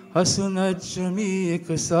 हसनत जमी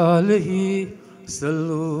एक साल ही.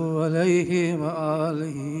 सल्लु अलैहि व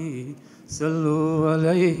आलिहि, सल्लु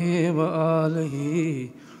अलैहि व आलिहि,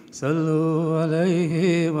 सल्लु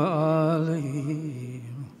अलैहि व आलिहि.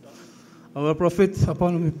 Our Prophet,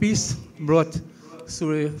 upon whom peace, brought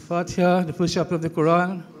Surah Fatiha, the first chapter of the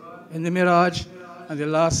Quran, in the Miraj, and the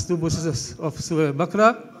last two verses of Surah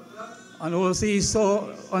Baqarah. And also he saw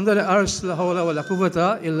under the arsh la hawla wa la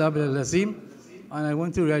quwwata illa bil lazim. And I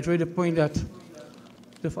want to reiterate the point that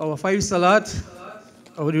if our 5 salat,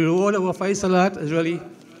 our reward of our 5 salat is really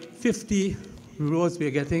 50 rewards we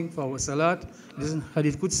are getting for our salat. This is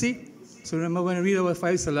Hadith Qudsi. So remember when we read our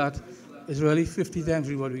 5 salat, it's really 50 times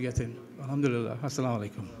reward we getting. Alhamdulillah. Assalamu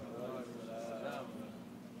alaikum.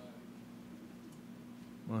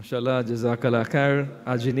 MashaAllah, Jazakallah khair.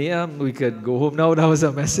 Ajiniya, we could go home now. That was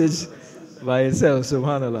a message by itself,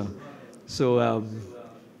 subhanAllah. So,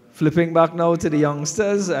 flipping back now to the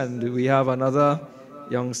youngsters, and we have another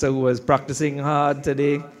youngster who was practicing hard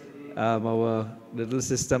today. Our little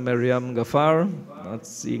sister Maryam Ghaffar. Not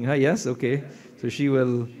seeing her, yes, okay. So she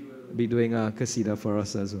will be doing a qasida for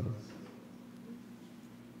us as well.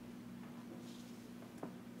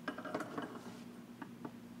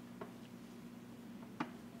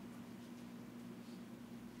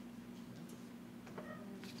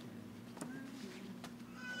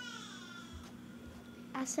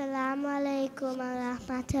 Assalamu alaikum wa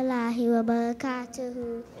rahmatullahi wa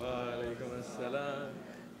barakatuhu. Wa alaikum assalam.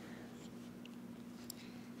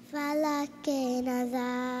 Falake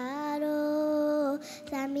nazaro,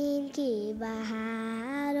 zamin ki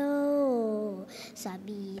baharo,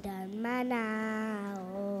 sabidan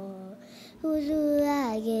manao, huzur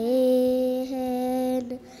agehen,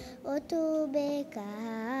 otu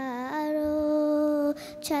bekaro,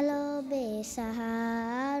 chalo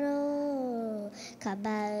besaharo,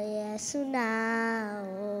 kabar ya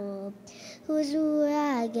sunao, huzur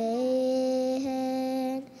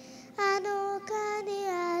agehen. Anokani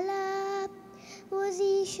alap,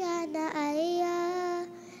 uzishana ayah,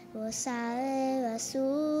 wasare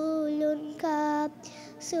rasulun kab,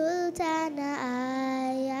 sultana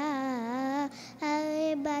ayah,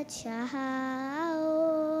 are batshahao,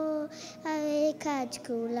 are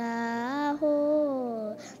kajkulao,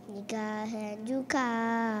 nigahen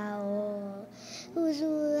jukao,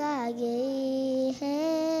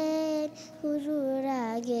 huzuragehen,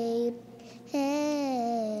 huzuragehen.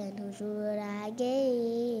 Huzur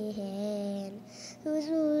agehen,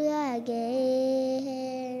 huzur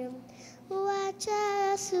agehen. Wacha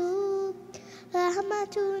Rasul,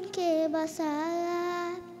 rahmatun ke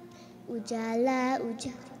basara, ujala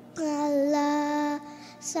ujala,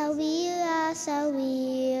 sawira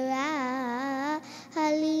sawira,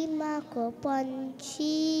 halima ko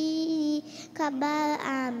ponchi, kabar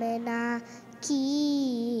amena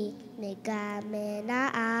ki. Negamena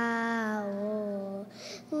ao,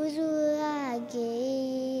 huzur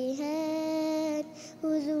agehen,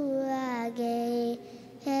 huzur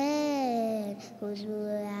agehen,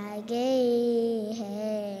 huzur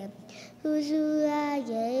agehen, huzur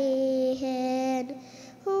agehen.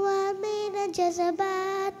 Huwa min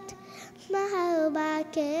jazabat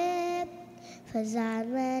mahabake,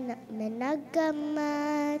 fazan min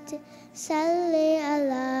agamat. Salli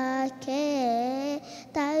ala ke,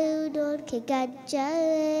 tarudun ke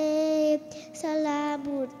gajare,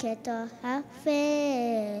 salamun ke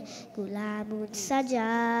tohafe, gulamun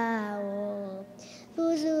sajao.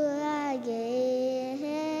 Huzur agehen,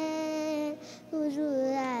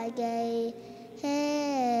 huzur agehen,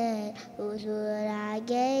 huzur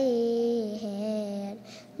agehen,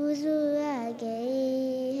 huzur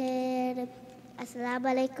agehen. Assalamu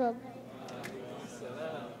alaikum.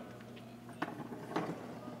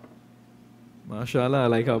 MashaAllah,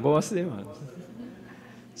 like our boss there, man.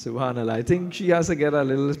 Subhanallah. I think she has to get a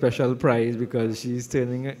little special prize because she's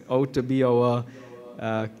turning out to be our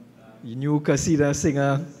new qasida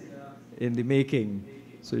singer in the making.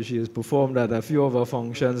 So she has performed at a few of our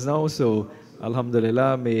functions now. So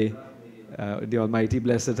Alhamdulillah, may the Almighty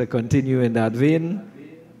bless her to continue in that vein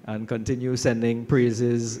and continue sending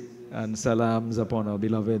praises and salams upon our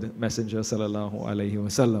beloved Messenger Sallallahu Alaihi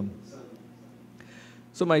Wasallam.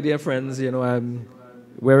 So my dear friends, you know, I'm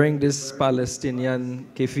wearing this Palestinian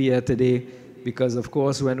keffiyeh today because, of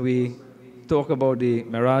course, when we talk about the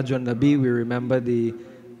Miraj on Nabi, we remember the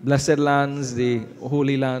blessed lands, the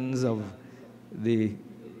holy lands of the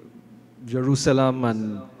Jerusalem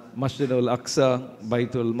and Masjid al-Aqsa,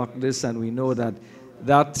 Baitul Maqdis, and we know that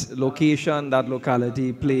that location, that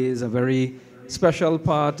locality plays a very special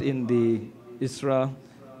part in the Isra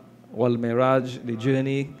wal Miraj, the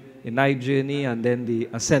journey, the night journey, and then the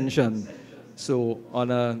ascension. So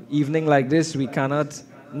on an evening like this, we cannot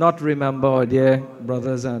not remember our dear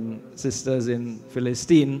brothers and sisters in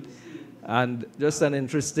Palestine. And just an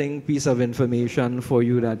interesting piece of information for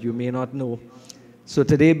you that you may not know. So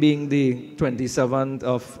today being the 27th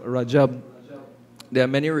of Rajab, there are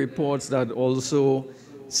many reports that also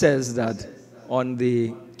says that on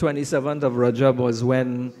the 27th of Rajab was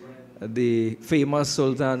when the famous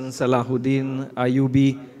Sultan Salahuddin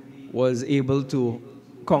Ayyubi was able to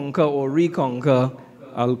conquer or reconquer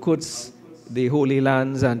Al-Quds, the Holy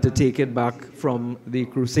Lands, and to take it back from the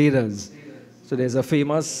Crusaders. So there's a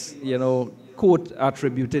famous, quote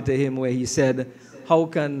attributed to him where he said, how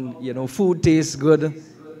can, food taste good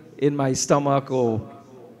in my stomach or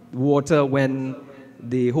water when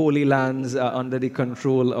the Holy Lands are under the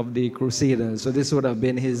control of the Crusaders? So this would have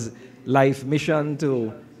been his life mission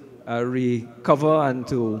to recover and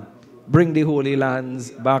to bring the Holy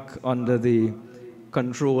Lands back under the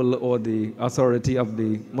control or the authority of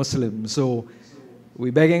the Muslims. So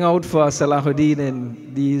we're begging out for Salahuddin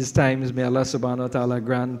in these times. May Allah subhanahu wa ta'ala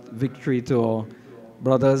grant victory to our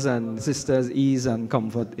brothers and sisters, ease and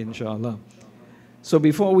comfort, inshallah. So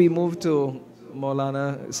before we move to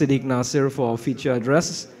Maulana Siddiq Nasir for our feature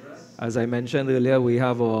address, as I mentioned earlier, we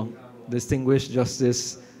have our distinguished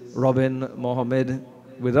Justice Robin Mohammed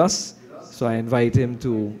with us. So I invite him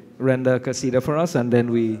to render qasida for us, and then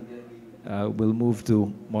we will move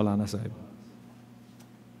to Maulana Sahib.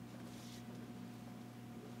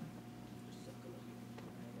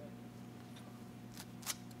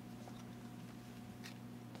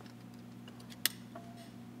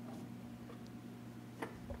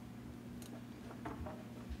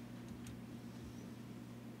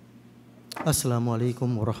 Assalamu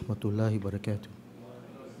alaikum wa rahmatullahi wa barakatuh.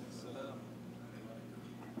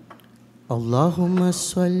 Allahumma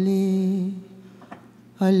salli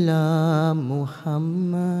ala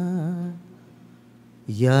Muhammad,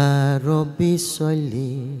 Ya Rabbi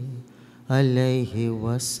salli alayhi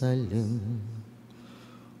wa sallim.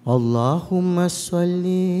 Allahumma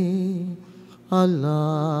salli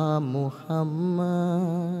ala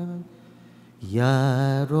Muhammad,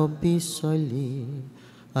 Ya Rabbi salli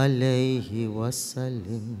alayhi wa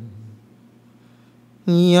sallim.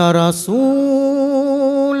 Ya Rasulullah,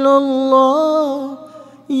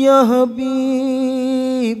 Ya Habiballah,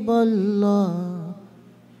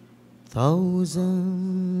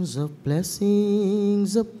 thousands of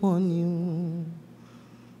blessings upon you.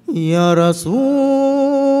 Ya Rasulullah,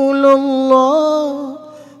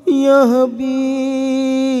 Ya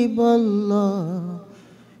Habiballah,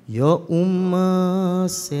 your Ummah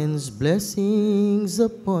sends blessings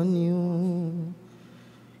upon you.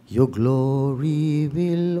 Your glory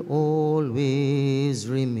will always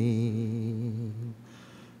remain.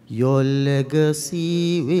 Your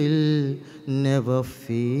legacy will never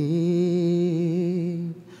fade.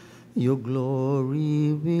 Your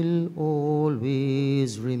glory will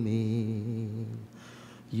always remain.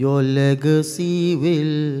 Your legacy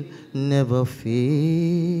will never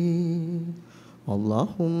fade.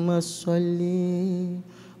 Allahumma salli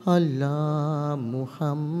ala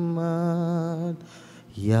Muhammad,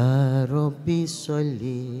 Ya Rabbi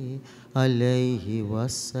salli alayhi wa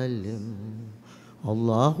sallim.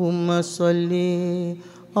 Allahumma salli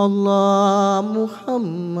ala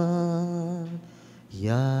Muhammad,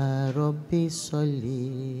 Ya Rabbi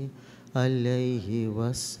salli alayhi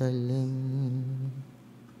wa sallim.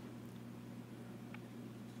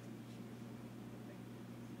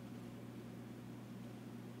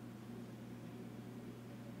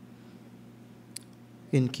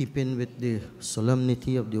 In keeping with the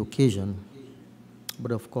solemnity of the occasion,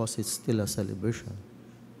 but of course it's still a celebration,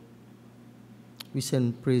 we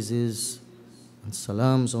send praises and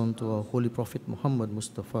salams unto our Holy Prophet Muhammad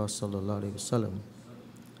Mustafa sallallahu alaihi wasallam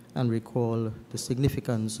and recall the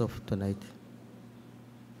significance of tonight.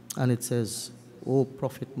 And it says, O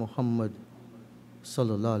Prophet Muhammad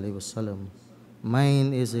sallallahu alaihi wasallam,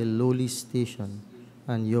 mine is a lowly station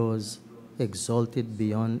and yours exalted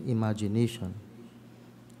beyond imagination.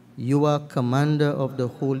 You are commander of the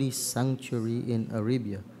holy sanctuary in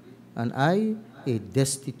Arabia, and I a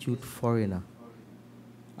destitute foreigner.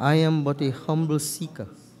 I am but a humble seeker,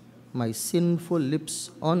 my sinful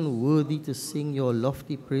lips unworthy to sing your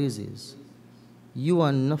lofty praises. You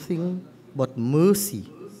are nothing but mercy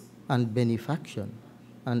and benefaction,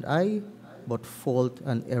 and I but fault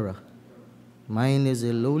and error. Mine is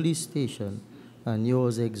a lowly station, and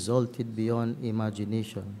yours exalted beyond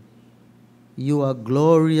imagination. You are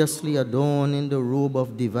gloriously adorned in the robe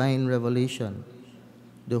of divine revelation.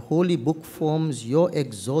 The holy book forms your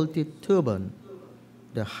exalted turban.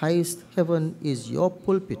 The highest heaven is your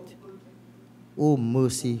pulpit. O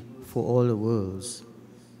mercy for all the worlds.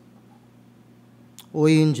 O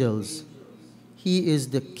angels, he is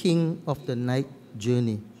the king of the night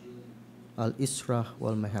journey. Al-Isra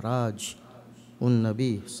wal Nabi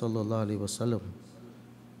sallallahu alaihi wasallam.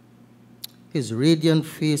 His radiant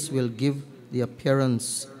face will give the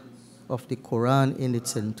appearance of the Quran in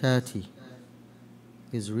its entirety.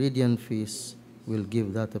 His radiant face will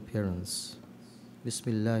give that appearance.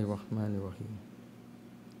 Bismillahir Rahmanir Rahim.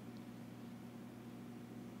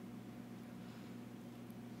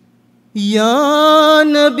 Ya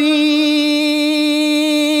Nabi,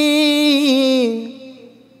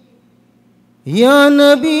 Ya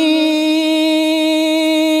Nabi,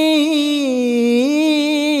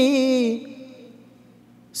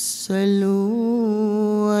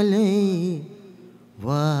 Sallu alayhi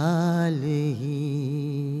wa alihi.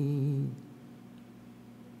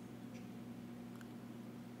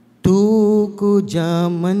 Tu kuja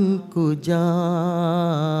man kuja,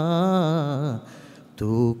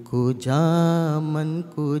 tu kuja man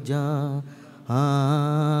kuja,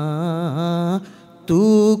 हाँ तू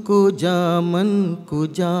कुजा मन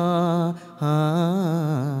कुजा,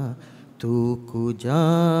 हाँ तू कुजा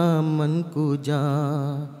मन कुजा.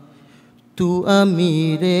 तू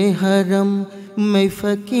अमीरे हरम मैं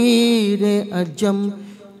फ़कीरे अजम,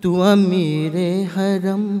 तू अमीरे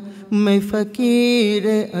हरम मैं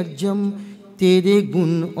फ़कीरे अजम. तेरे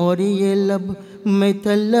गुण और ये लब मैं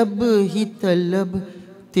तलब ही तलब,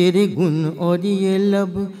 तेरे गुण और ये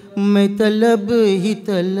लब मैं तलब ही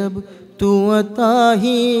तलब. तू अता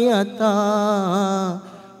ही अता,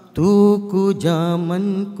 तू कुजा मन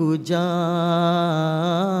कुजा,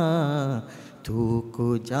 तू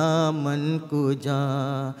कुजा मन कुजा,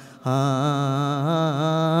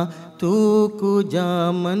 हाँ तू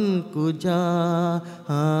कुजा मन कुजा,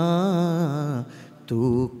 हाँ तू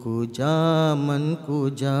कुजा मन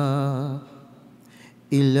कुजा.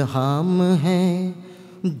 इल्हाम है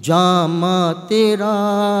जामा तेरा,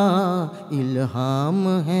 इल्हाम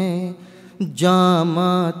है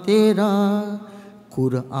जामा तेरा.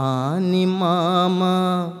 कुरआन मामा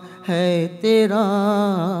है तेरा,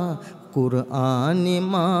 कुरआन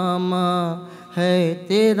मामा है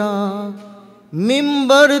तेरा.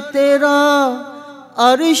 मिंबर तेरा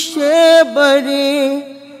अर्शे बरे,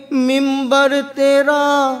 मिंबर तेरा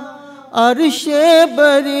अर्शे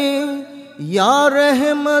बरे. या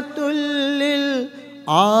रहमतुल लिल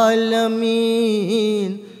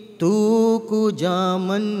आलमीन, तू कुजा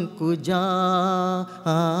मन कुजा,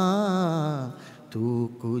 तू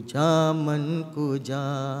कुजा मन कुजा,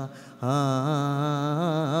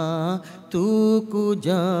 तू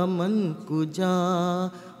कुजा मन कुजा,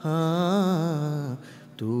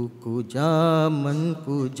 तू कुजा मन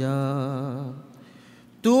कुजा.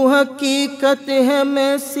 तू हकीकत है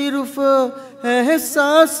मैं सिर्फ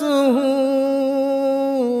एहसास हूँ,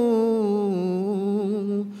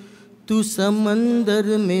 तू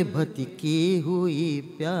समंदर में भटकी हुई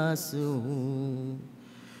प्यास हूँ.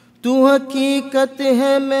 तू हकीकत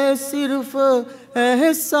है मैं सिर्फ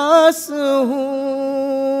एहसास हूँ,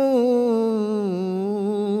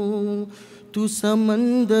 तू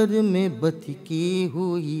समंदर में भटकी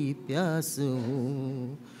हुई प्यास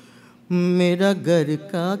हूँ. मेरा घर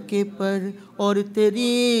का के पर और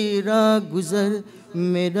तेरी राह गुज़र,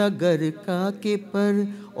 मेरा घर का के पर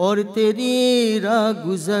और तेरी राह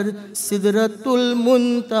गुज़र. सिदरतुल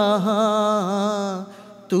मुंतहा,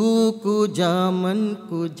 तू कुजा मन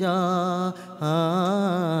कुजा,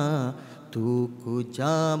 तू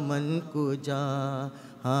कुजा मन कुजा,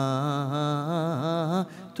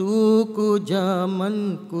 तू कुजा मन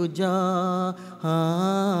कुजा,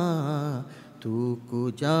 तू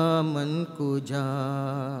कुजा मन कुजा.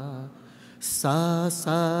 सा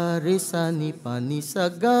सा रे सा नि पा नि सा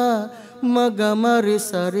गा म ग म रे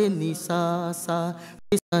सा रे नि सा सा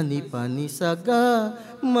रे सा नि पा नि सा गा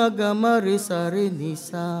म ग म रे सा रे नि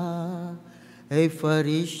सा. ए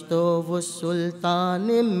फरिश्तों वो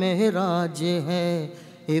सुल्तान महराज है,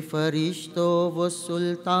 ए फरिश्तों वो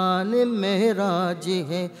सुल्तान महराज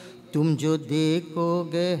है. तुम जो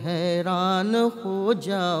देखोगे हैरान हो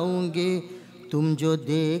जाओगे, तुम जो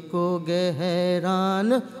देखोगे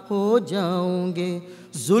हैरान हो जाओगे.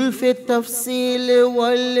 जुल्फ़े तफसील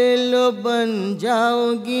वल्ल बन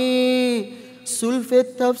जाओगी, जुल्फ़े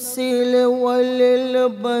तफसील वल्ल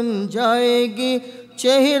बन जाएगी.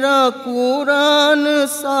 चेहरा कुरान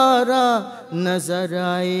सारा नजर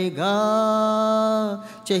आएगा,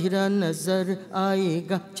 चेहरा नजर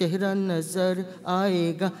आएगा, चेहरा नजर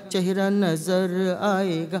आएगा, चेहरा नजर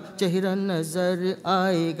आएगा, चेहरा नजर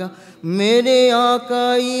आएगा. मेरे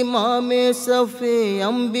आका इमाम सफ़े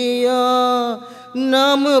अंबिया,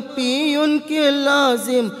 नाम पी उनके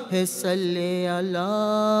लाजिम है सल्ले अला,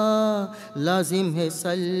 लाजिम है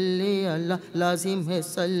सल्ले अला, लाजिम है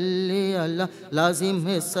सल्ले अला, लाजिम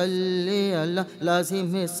है सल्ले अला,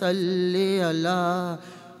 लाजिम है सल्ले अला.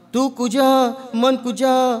 तू कुजा मन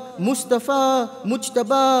कुजा, मुस्तफ़ा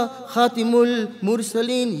मुज्तबा खातिमुल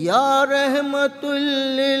मुरसलीन. या रहमतुल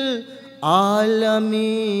लिल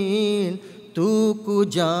आलमीन, तू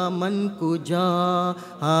कुजा मन कुजा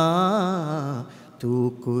तू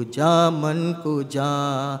कुजा मन कुजा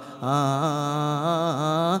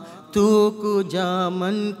तू कुजा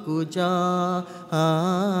मन कुजा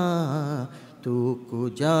तू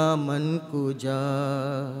कुजा मन कुजा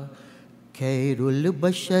खैरुल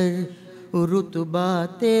बशर रुतबा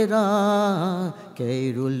तेरा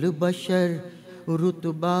खैरुल बशर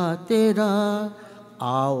रुतबा तेरा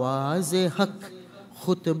आवाज़ हक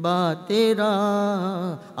खुतबा तेरा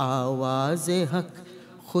आवाज़ हक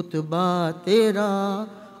खुतबा तेरा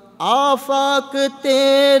आफाक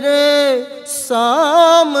तेरे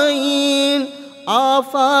सामईन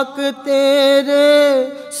आफाक तेरे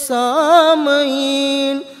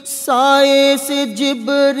सामईन साए से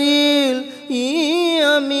जिब्रील ई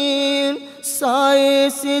अमीन साए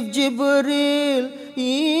से जिब्रील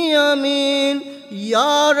ई अमीन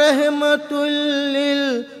या रहमतुल लिल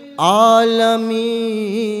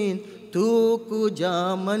आलमीन तू कुजा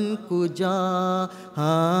मन कुजा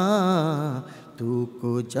तू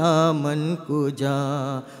कुजा मन कुजा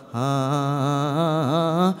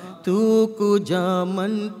तू कुजा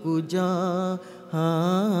मन कुजा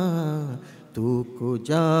तू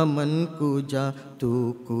कुजा मन कुजा तू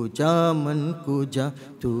कुजा मन कुजा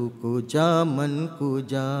तू कुजा मन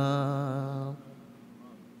कुजा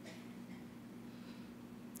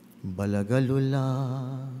बलगलुला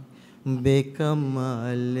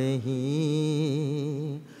बेकमाल ही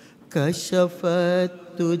कशफत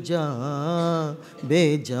तुझा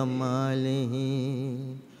बेजमाल ही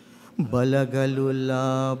बलगलुला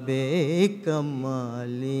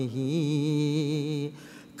बेकमाल ही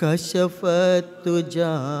कशफत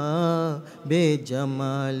तुझा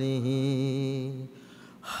बेजमाल ही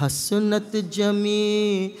हसनत जमी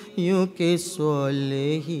यूँ के सोले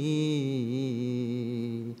ही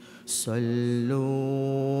सल्लु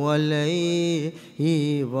अलैहि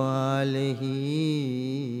वालैहि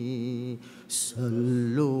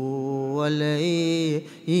सल्लु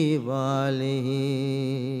अलैहि वालैहि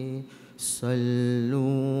सल्लु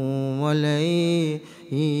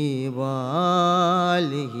अलैहि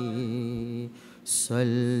वालैहि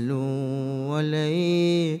सल्लु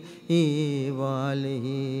अलैहि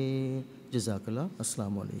वालैहि जज़ाकल्लाह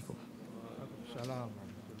अस्सलामु अलैकुम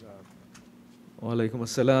Walaikum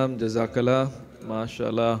assalam, jazakallah,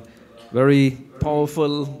 mashallah. Very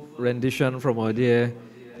powerful rendition from our dear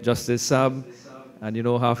Justice Sab. And you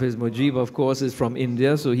know, Hafiz Mujib, of course, is from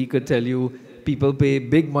India, so he could tell you people pay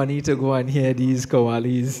big money to go and hear these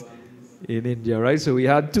qawwalis in India, right? So we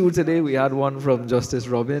had two today. We had one from Justice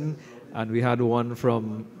Robin, and we had one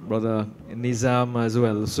from Brother Nizam as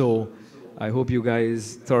well. So I hope you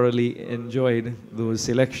guys thoroughly enjoyed those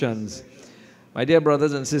selections. My dear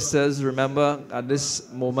brothers and sisters, remember at this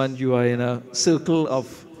moment you are in a circle of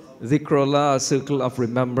dhikrullah, a circle of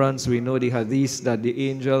remembrance. We know the hadith that the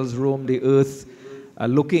angels roam the earth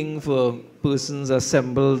looking for persons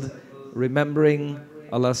assembled, remembering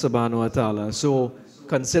Allah subhanahu wa ta'ala. So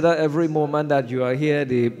consider every moment that you are here,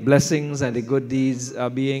 the blessings and the good deeds are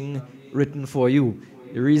being written for you.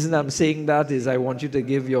 The reason I'm saying that is I want you to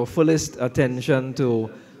give your fullest attention to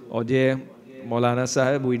our dear Maulana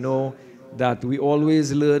Sahib. We know that we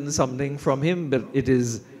always learn something from him, but it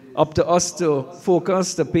is up to us to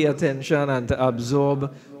focus, to pay attention, and to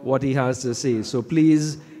absorb what he has to say. So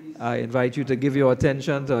please, I invite you to give your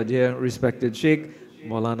attention to our dear respected Sheikh,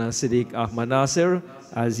 Maulana Siddiq Ahmad Nasir,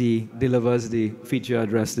 as he delivers the feature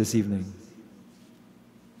address this evening.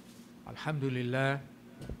 Alhamdulillah,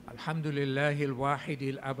 Alhamdulillah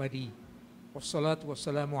al-Wahid al-Abadi, wassalatu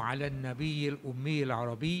wassalamu ala al-Nabi al-Ummi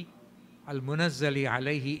al-Arabi, المنزل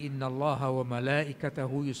عليه إن الله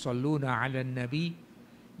وملائكته يصلون على النبي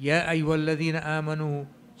يا أيها الذين آمنوا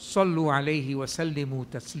صلوا عليه وسلموا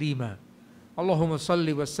تسليما اللهم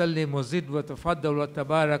صل وسلم وزد وتفضل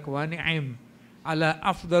وتبارك ونعم على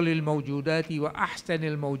أفضل الموجودات وأحسن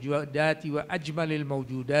الموجودات وأجمل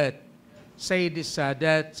الموجودات سيد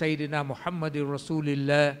السادات سيدنا محمد رسول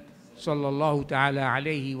الله صلى الله تعالى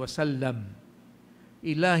عليه وسلم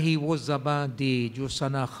इलाही वो ज़बां दे जो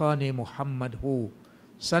सना खान मोहम्मद हो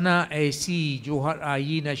सना ऐसी जो हर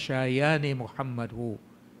आईन शायान मोहम्मद हो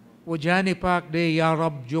वो जान पाक दे या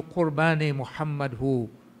रब जो क़ुरबान मोहम्मद हो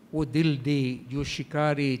वो दिल दे जो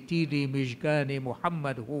शिकार तीर मिजगान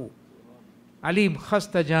मोहम्मद हो अलीम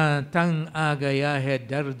खस्ता जान तंग आ गया है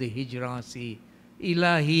दर्द हिजरां से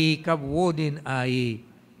इलाही कब वो दिन आए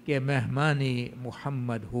कि मेहमान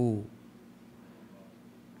मोहम्मद हो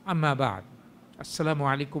अम्मा बाद Assalamu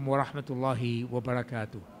alaikum wa rahmatullahi wa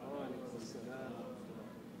barakatuh.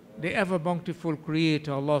 The ever bountiful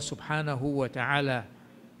Creator Allah subhanahu wa ta'ala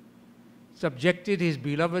subjected His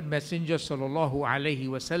beloved Messenger sallallahu alayhi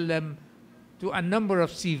wa sallam to a number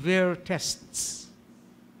of severe tests.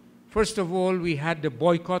 First of all, we had the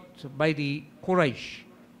boycott by the Quraysh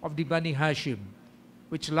of the Bani Hashim,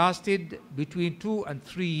 which lasted between 2 and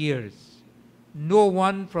 3 years. No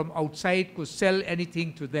one from outside could sell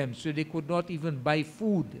anything to them, so they could not even buy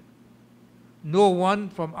food. No one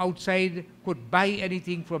from outside could buy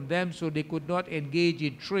anything from them, so they could not engage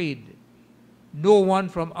in trade. No one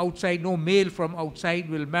from outside, no male from outside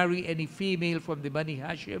will marry any female from the Bani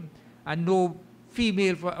Hashim, and no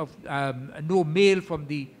male from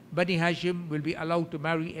the Bani Hashim will be allowed to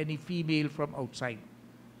marry any female from outside.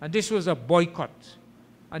 And this was a boycott.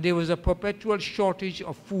 And there was a perpetual shortage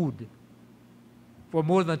of food for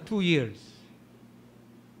more than 2 years.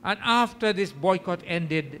 And after this boycott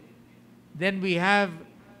ended, then we have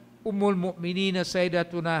Ummul Mu'mineen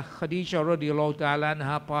Sayyidatuna Khadija radiallahu ta'ala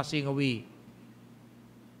anha passing away.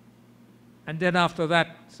 And then after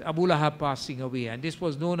that, Abu Lahab passing away. And this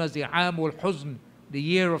was known as the Amul Huzn, the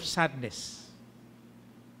year of sadness.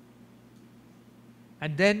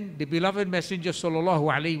 And then the beloved Messenger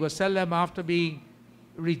sallallahu alaihi wasallam, after being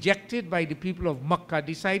rejected by the people of Makkah,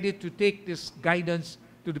 decided to take this guidance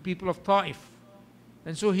to the people of Ta'if.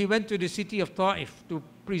 And so he went to the city of Ta'if to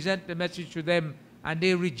present the message to them, and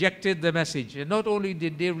they rejected the message. And not only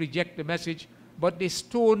did they reject the message, but they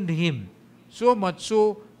stoned him. So much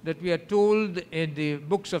so that we are told in the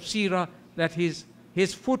books of Sirah that his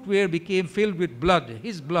footwear became filled with blood,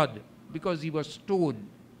 his blood, because he was stoned.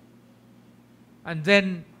 And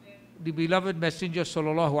then the beloved Messenger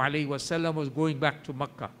sallallahu alaihi wasallam was going back to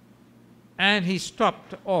Makkah, and he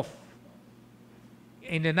stopped off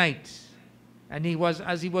in the night, and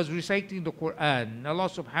as he was reciting the Quran, Allah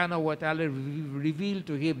subhanahu wa ta'ala revealed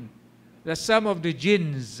to him that some of the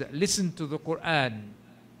jinns listened to the Quran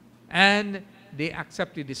and they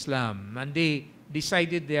accepted Islam, and they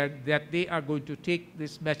decided that they are going to take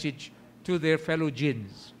this message to their fellow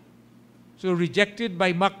jinns. So rejected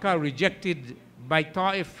by Makkah, rejected by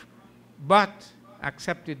Ta'if, but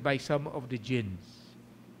accepted by some of the jinns.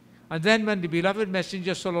 And then when the beloved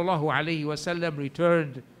Messenger sallallahu alaihi wasallam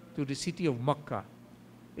returned to the city of Makkah,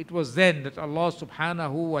 it was then that Allah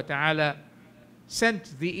subhanahu wa ta'ala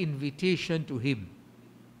sent the invitation to him.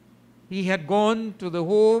 He had gone to the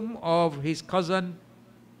home of his cousin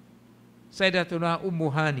Sayyidatuna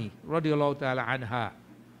Hani radiallahu ta'ala anha,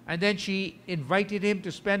 and then she invited him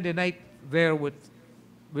to spend the night there with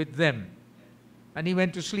them, and he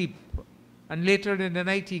went to sleep. And later in the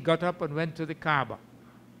night he got up and went to the Kaaba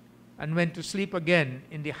and went to sleep again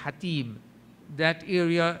in the Hatim, that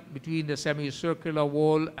area between the semicircular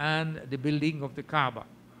wall and the building of the Kaaba.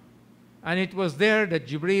 And it was there that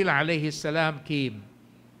Jibreel alayhi salam came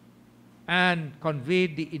and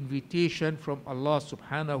conveyed the invitation from Allah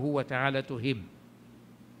subhanahu wa ta'ala to him.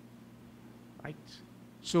 Right?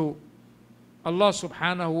 So Allah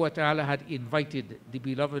subhanahu wa ta'ala had invited the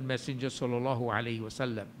beloved Messenger sallallahu alayhi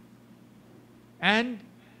wasallam. And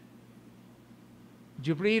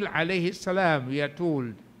Jibreel alayhi salam, we are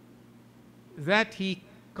told, that he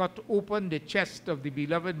cut open the chest of the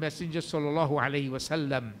beloved Messenger sallallahu alayhi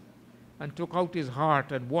wasallam and took out his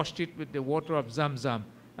heart and washed it with the water of Zamzam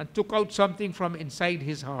and took out something from inside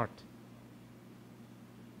his heart.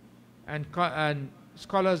 And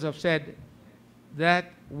scholars have said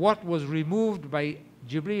that what was removed by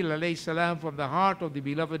Jibreel alayhi salam from the heart of the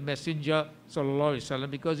beloved Messenger sallallahu alayhi wasallam,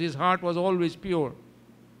 because his heart was always pure,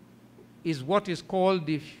 is what is called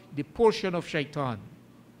the portion of shaitan.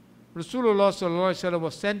 Rasulullah sallallahu alayhi wasallam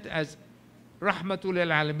was sent as rahmatul lil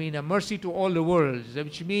alameen, a mercy to all the worlds,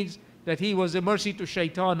 which means that he was a mercy to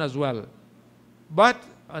shaitan as well. But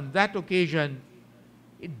on that occasion,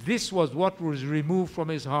 this was what was removed from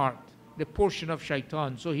his heart, the portion of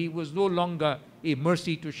shaitan. So he was no longer a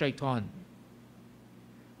mercy to shaitan.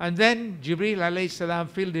 And then Jibreel alayhi salam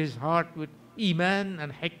filled his heart with iman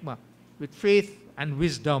and hikmah, with faith and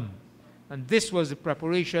wisdom. And this was the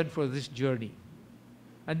preparation for this journey.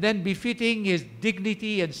 And then, befitting his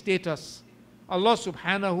dignity and status, Allah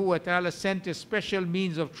subhanahu wa ta'ala sent a special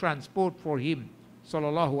means of transport for him,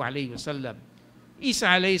 sallallahu alayhi wasallam. Isa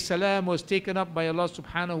alayhi salam was taken up by Allah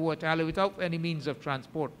subhanahu wa ta'ala without any means of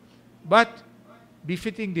transport. But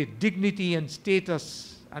befitting the dignity and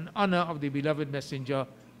status and honor of the beloved Messenger,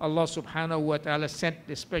 Allah subhanahu wa ta'ala sent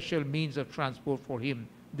the special means of transport for him,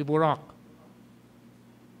 the Buraq.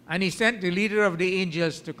 And he sent the leader of the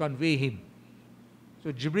angels to convey him.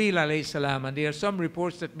 So Jibreel alayhi salam, and there are some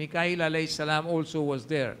reports that Mikail alayhi salam also was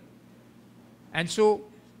there. And so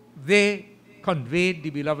they conveyed the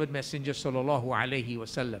beloved Messenger sallallahu alayhi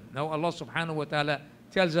wasallam. Now Allah subhanahu wa ta'ala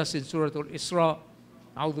tells us in Surah Al-Isra,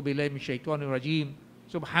 A'udhu billahi min shaitanir rajeem,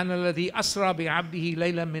 سبحان الذي أسرى بعبده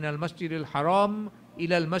ليلا من المسجد الحرام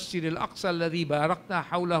إلى المسجد الأقصى الذي باركنا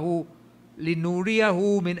حوله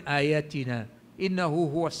لنوريه من آياتنا إنه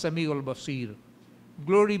هو السميع البصير.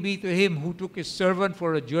 Glory be to him who took his servant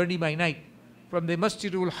for a journey by night from the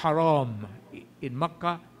Masjid al-Haram in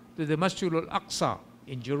Makkah to the Masjid al-Aqsa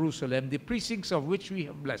in Jerusalem, the precincts of which we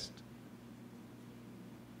have blessed.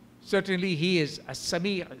 Certainly he is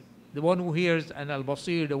as-Sami', the one who hears, and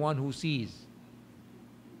al-Basir, the one who sees.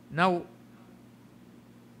 Now,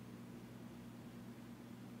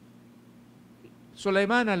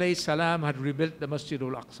 Sulaiman alayhi salam had rebuilt the Masjid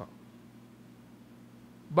al-Aqsa.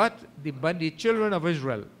 But the children of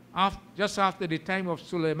Israel, just after the time of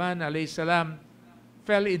Sulaiman alayhi salam,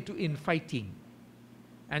 fell into infighting.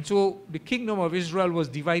 And so the kingdom of Israel was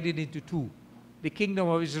divided into two. The kingdom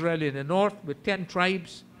of Israel in the north with 10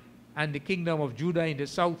 tribes, and the kingdom of Judah in the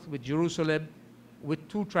south with Jerusalem with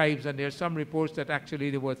 2 tribes. And there are some reports that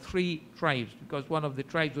actually there were 3 tribes because one of the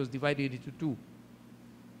tribes was divided into 2.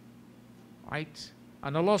 Right?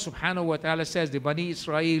 And Allah subhanahu wa ta'ala says the Bani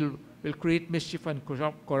Israel will create mischief and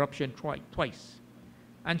corruption twice.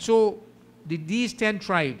 And so these 10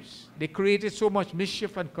 tribes, they created so much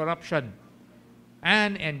mischief and corruption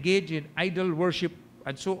and engaged in idol worship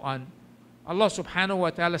and so on. Allah subhanahu wa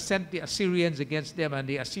ta'ala sent the Assyrians against them, and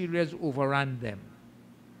the Assyrians overran them.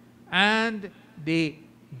 And they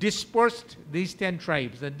dispersed these 10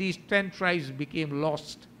 tribes, and these 10 tribes became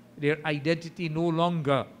lost. Their identity no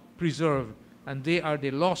longer preserved, and they are the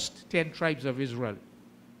lost 10 tribes of Israel.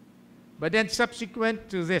 But then subsequent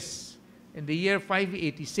to this, in the year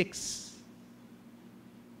 586,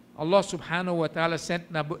 Allah subhanahu wa ta'ala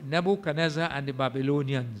sent Nebuchadnezzar and the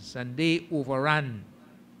Babylonians, and they overran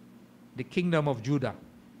the kingdom of Judah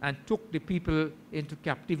and took the people into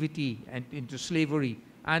captivity and into slavery,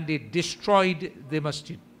 and they destroyed the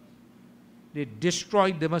masjid. They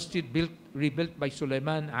destroyed the masjid rebuilt by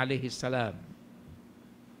Sulaiman alayhi salam.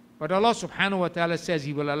 But Allah subhanahu wa ta'ala says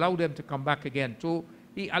He will allow them to come back again. So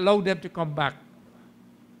He allowed them to come back.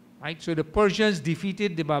 Right? So the Persians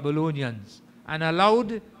defeated the Babylonians and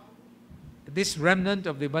allowed this remnant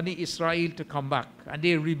of the Bani Israel to come back, and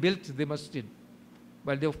they rebuilt the masjid.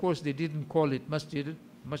 But of course they didn't call it Masjid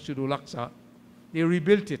al-Aqsa. They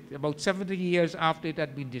rebuilt it about 70 years after it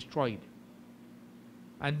had been destroyed.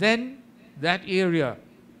 And then that area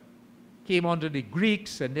came under the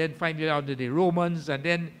Greeks, and then finally under the Romans, and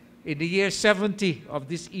then in the year 70 of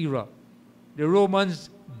this era, the Romans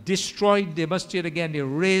destroyed the masjid again. They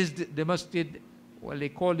razed the masjid, well, they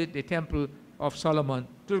called it the Temple of Solomon,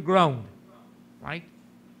 to the ground. Right?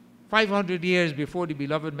 500 years before the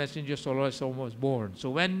beloved Messenger Sallallahu Alaihi Wasallam was born. So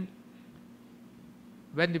when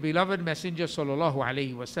the beloved Messenger Sallallahu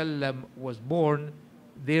Alaihi Wasallam was born,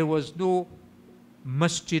 there was no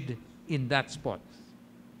masjid in that spot.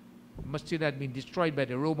 The masjid had been destroyed by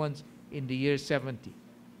the Romans in the year 70.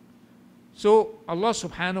 So Allah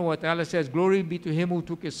subhanahu wa ta'ala says, glory be to him who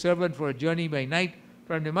took his servant for a journey by night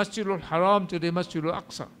from the Masjid al-Haram to the Masjid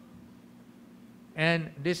al-Aqsa. And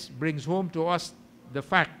this brings home to us the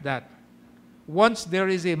fact that once there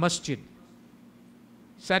is a masjid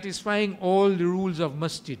satisfying all the rules of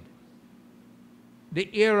masjid, the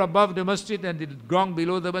air above the masjid and the ground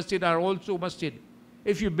below the masjid are also masjid.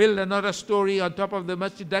 If you build another story on top of the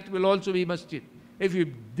masjid, that will also be masjid. If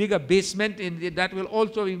you dig a basement in it, that will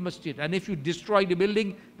also be masjid. And if you destroy the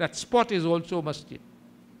building, that spot is also masjid.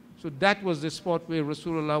 So that was the spot where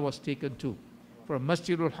Rasulullah was taken to, from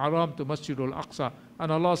Masjid al-Haram to Masjid al-Aqsa.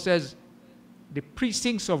 And Allah says, the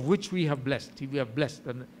precincts of which we have blessed. We have blessed.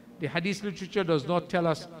 And the hadith literature does not tell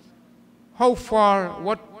us how far,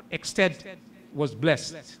 what extent was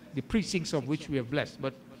blessed, the precincts of which we have blessed.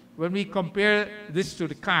 But when we compare this to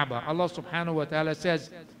the Kaaba, Allah subhanahu wa ta'ala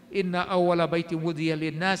says, Inna awwala baytin wudiya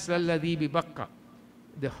linnas lalladhi bi Bakka.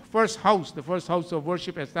 The first house of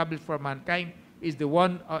worship established for mankind is the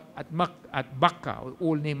one at Bakka,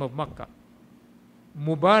 old name of Makkah.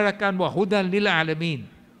 Mubarakan wa hudan lil alameen.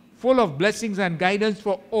 Full of blessings and guidance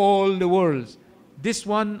for all the worlds. This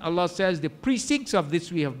one, Allah says, the precincts of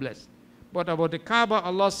this we have blessed. But about the Kaaba,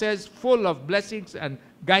 Allah says, full of blessings and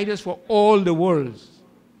guidance for all the worlds.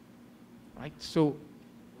 Right? So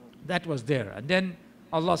that was there. And then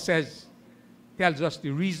Allah says, tells us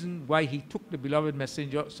the reason why He took the beloved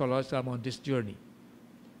Messenger Sallallahu Alaihi Wasallam on this journey.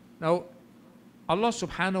 Now, Allah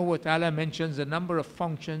subhanahu wa ta'ala mentions a number of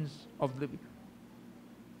functions of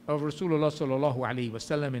Rasulullah Sallallahu Alaihi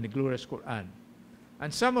Wasallam in the glorious Quran.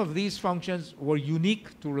 And some of these functions were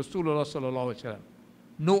unique to Rasulullah Sallallahu Alaihi Wasallam.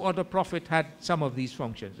 No other prophet had some of these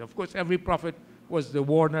functions. Of course, every prophet was the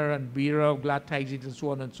warner and bearer of glad tidings and so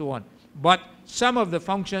on and so on. But some of the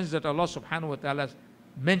functions that Allah subhanahu wa ta'ala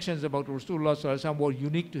mentions about Rasulullah sallallahu alaihi wasallam were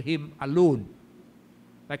unique to him alone.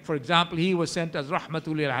 Like for example, he was sent as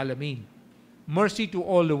Rahmatul lil Alameen, mercy to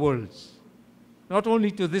all the worlds. Not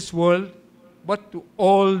only to this world, but to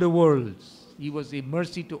all the worlds. He was a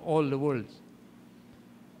mercy to all the worlds.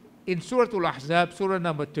 In Surah Al-Ahzab, Surah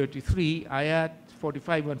number 33, ayat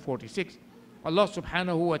 45 and 46, Allah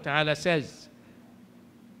subhanahu wa ta'ala says,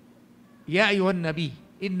 Ya ayyuhan Nabi,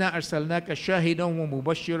 inna arsalnaka shahidan wa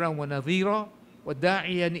mubashiran wa nadhira wa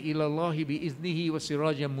da'iyan ila Allahi bi iznihi wa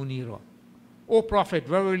sirajan munira. O Prophet,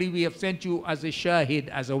 verily we have sent you as a shahid,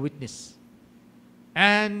 as a witness,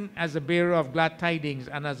 and as a bearer of glad tidings,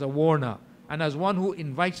 and as a warner, and as one who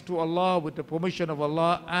invites to Allah with the permission of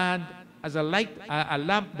Allah, and as a light, a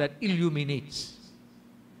lamp that illuminates.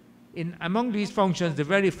 Among these functions, the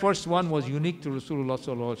very first one was unique to Rasulullah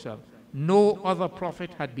sallallahu alaihi wasallam. No other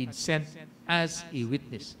prophet had been sent as a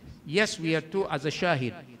witness. Yes, we are told as a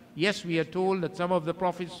shahid. Yes, we are told that some of the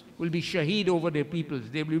prophets will be shaheed over their peoples.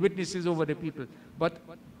 They will be witnesses over their people. But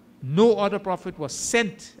no other prophet was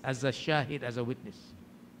sent as a shahid, as a witness.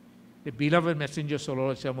 The beloved Messenger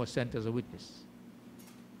sallallahu alaihi wasallam was sent as a witness.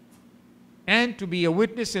 And to be a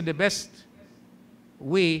witness in the best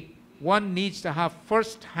way, one needs to have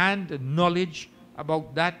first-hand knowledge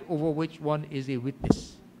about that over which one is a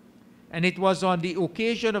witness. And it was on the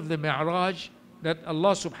occasion of the Mi'raj that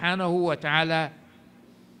Allah subhanahu wa ta'ala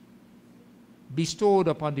bestowed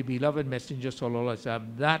upon the beloved Messenger sallallahu alaihi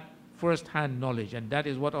wasallam that first-hand knowledge. And that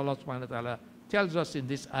is what Allah subhanahu wa ta'ala tells us in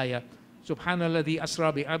this ayah. Subhanalladhi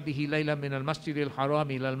asra bi abdihi layla min al-masjid al-haram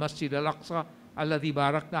ila al-masjid al-aqsa alladhi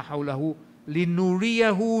barakna hawlahu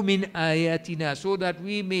linuriyahu min ayatina, so that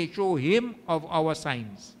we may show him of our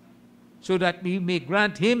signs, so that we may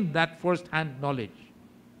grant him that first-hand knowledge.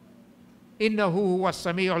 Innahu huwa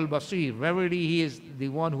sami'ul basir, verily he is the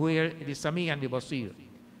one who is the sami' and the basir.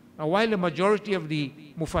 Now while the majority of the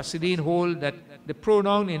mufassirin hold that the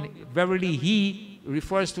pronoun in verily he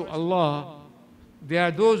refers to Allah, there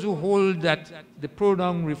are those who hold that the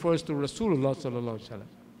pronoun refers to Rasulullah sallallahu alaihi wasallam.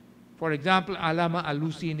 For example, Alama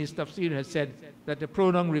Alusi in his tafsir has said that the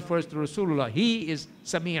pronoun refers to Rasulullah. He is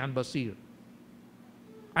Sami' and Basir.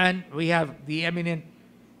 And we have the eminent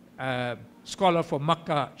scholar from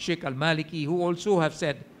Makkah, Sheikh al-Maliki, who also have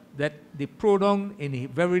said that the pronoun in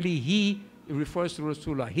verily he refers to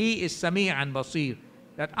Rasulullah. He is Sami' and Basir.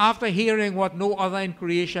 That after hearing what no other in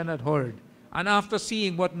creation had heard, and after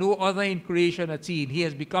seeing what no other in creation had seen, he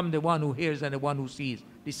has become the one who hears and the one who sees,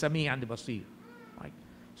 the Sami' and the Basir.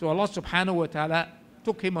 So Allah subhanahu wa ta'ala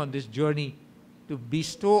took him on this journey to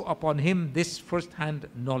bestow upon him this first-hand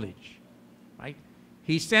knowledge. Right?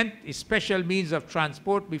 He sent a special means of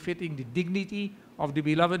transport befitting the dignity of the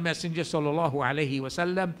beloved Messenger sallallahu alaihi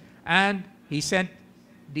wasallam, and he sent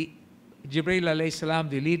the Jibreel alayhi salam,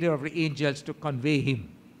 the leader of the angels, to convey him.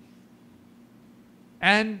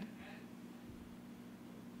 And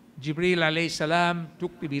Jibreel alayhi salam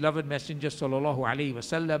took the beloved Messenger sallallahu alaihi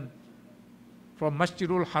wasallam from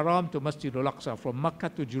Masjidul Haram to Masjidul Aqsa, from Makkah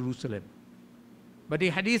to Jerusalem. But the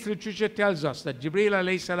hadith literature tells us that Jibreel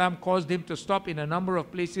alayhi salam caused him to stop in a number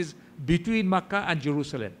of places between Makkah and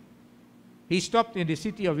Jerusalem. He stopped in the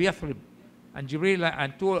city of Yathrib, and Jibreel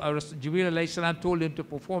alayhi salam told him to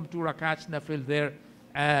perform 2 rakats nafil there,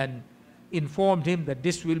 and informed him that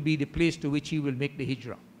this will be the place to which he will make the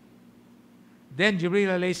hijrah. Then Jibreel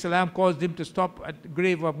alayhi salam caused him to stop at the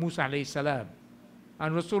grave of Musa alayhi salam.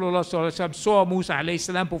 And Rasulullah sallallahu alaihi wasallam saw Musa alayhi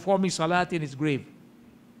salam performing salat in his grave.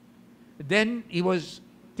 Then he was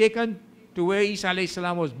taken to where Isa alayhi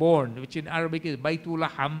salam was born, which in Arabic is Baytul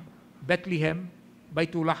Laham, Bethlehem,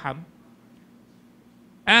 Baytul Laham.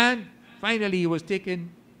 And finally he was taken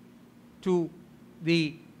to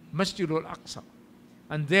the Masjidul Aqsa.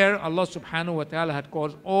 And there Allah subhanahu wa ta'ala had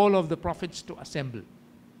caused all of the prophets to assemble.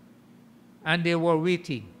 And they were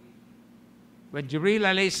waiting. When Jibreel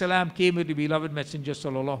alayhi salam came with the beloved Messenger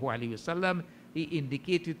sallallahu alayhi wasallam, he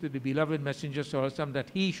indicated to the beloved Messenger sallallahu alayhi wasallam that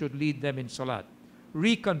he should lead them in salat,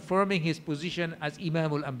 reconfirming his position as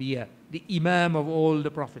Imam al-Anbiya, the Imam of all the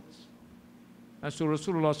prophets. And so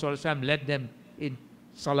Rasulullah sallallahu alayhi wasallam led them in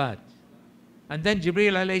salat. And then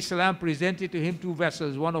Jibreel alayhi salam presented to him 2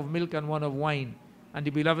 vessels, one of milk and one of wine. And the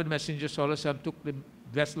beloved Messenger sallallahu alayhi wasallam took the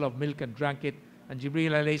vessel of milk and drank it. And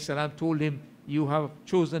Jibreel alayhi salam told him, you have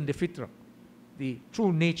chosen the fitrah, the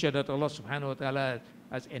true nature that Allah subhanahu wa ta'ala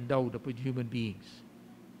has endowed upon human beings.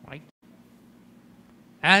 Right?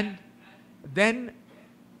 And then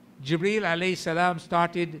Jibreel alayhi salam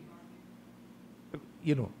started,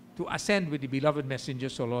 to ascend with the beloved Messenger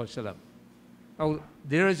sallallahu alayhi wa sallam. Now,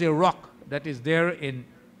 there is a rock that is there in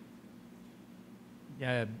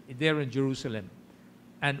Jerusalem.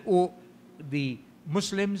 And the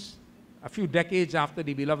Muslims, a few decades after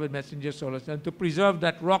the beloved Messenger Sallallahu Alaihi Wasallam, to preserve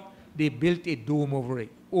that rock, they built a dome over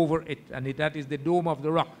it, and that is the Dome of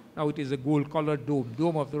the Rock. Now it is a gold-colored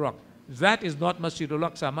dome of the rock. That is not Masjid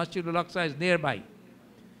al-Aqsa. Masjid al-Aqsa is nearby,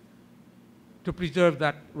 to preserve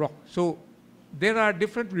that rock. So there are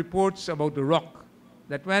different reports about the rock,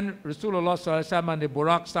 that when Rasulullah Sallallahu Alaihi Wasallam and the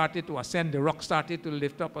Buraq started to ascend, the rock started to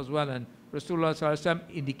lift up as well, and Rasulullah Sallallahu Alaihi Wasallam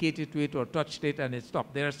indicated to it or touched it and it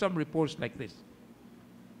stopped. There are some reports like this.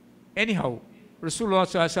 Anyhow, Rasulullah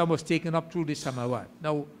Sallallahu Alaihi Wasallam was taken up through the samawat.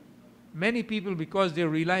 Now, many people, because they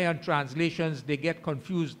rely on translations, they get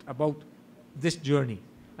confused about this journey,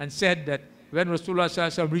 and said that when Rasulullah Sallallahu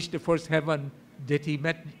Alaihi Wasallam reached the first heaven, that he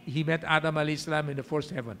met Adam alayhi salam in the first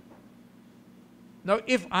heaven. Now,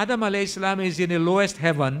 if Adam alayhi salam is in the lowest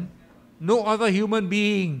heaven, no other human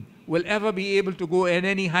being will ever be able to go in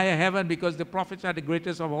any higher heaven, because the prophets are the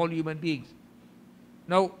greatest of all human beings.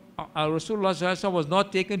 Now, Rasulullah Sallallahu Alaihi Wasallam was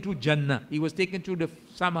not taken to Jannah. He was taken to the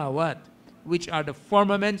samawat, which are the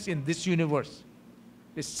firmaments in this universe.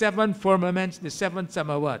 The 7 firmaments, the 7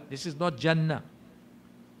 samawat. This is not Jannah.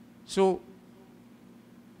 So,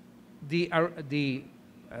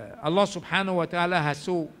 Allah subhanahu wa ta'ala has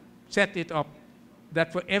so set it up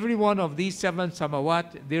that for every one of these 7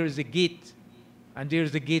 samawat, there is a gate, and there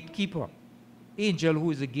is a gatekeeper, angel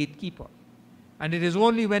who is a gatekeeper. And it is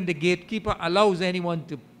only when the gatekeeper allows anyone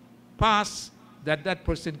to pass that that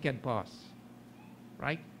person can pass.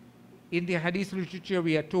 Right? In the hadith literature,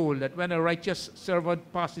 we are told that when a righteous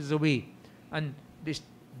servant passes away and the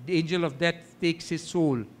angel of death takes his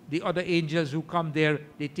soul, the other angels who come there,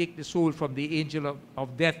 they take the soul from the angel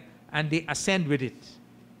of death and they ascend with it.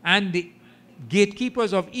 And the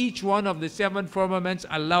gatekeepers of each one of the 7 firmaments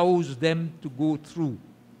allows them to go through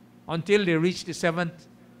until they reach the 7th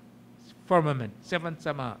firmament, 7th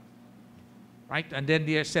sama. Right? And then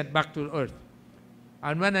they are sent back to earth.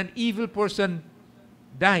 And when an evil person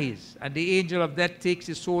dies and the angel of death takes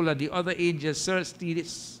his soul, and the other angels,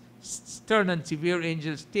 stern and severe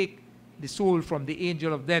angels, take the soul from the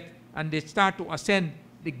angel of death and they start to ascend,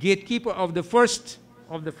 the gatekeeper of the first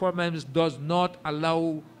of the firmaments does not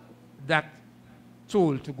allow that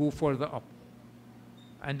soul to go further up.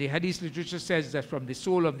 And the hadith literature says that from the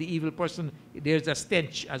soul of the evil person, there's a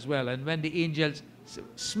stench as well. And when the angels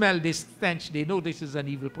smell this stench, they know this is an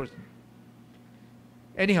evil person.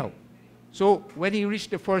 Anyhow, so when he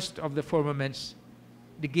reached the first of the firmaments,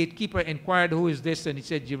 the gatekeeper inquired, who is this? And he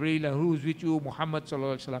said, Jibreel. And who is with you? Muhammad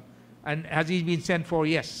sallallahu alaihi wasallam. And has he been sent for?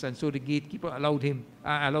 Yes. And so the gatekeeper allowed him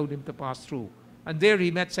to pass through. And there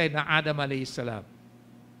he met Sayyidina Adam alayhi salam.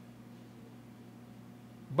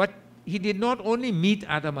 But he did not only meet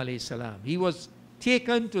Adam alayhi salam. He was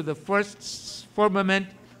taken to the first firmament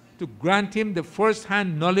to grant him the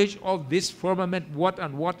first-hand knowledge of this firmament,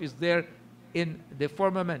 what is there in the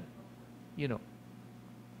firmament. You know,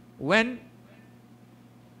 when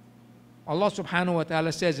Allah subhanahu wa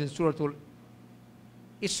ta'ala says in Surah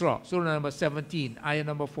Isra, Surah number 17, ayah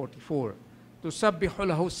number 44, تُسَبِّحُ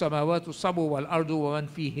لَهُ السَّمَاوَاتُ السَّبْعُ وَالْأَرْضُ وَمَنْ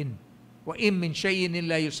فِيهِنَّ وَإِن مِّن شَيْءٍ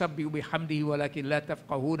إِلَّا يُسَبِّحُ بِحَمْدِهِ وَلَكِنْ لَا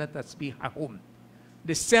تَفْقَهُونَ تَسْبِيحَهُمْ.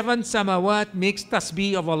 The 7 samawat makes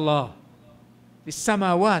tasbih of Allah. The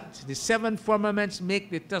samawat, the 7 firmaments make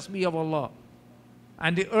the tasbih of Allah.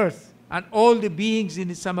 And the earth and all the beings in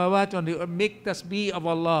the samawat on the earth make tasbih of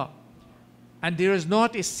Allah. And there is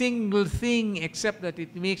not a single thing except that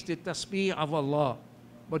it makes the tasbih of Allah.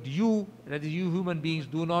 But you, that is you human beings,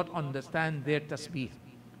 do not understand their tasbih.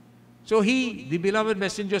 So he, the beloved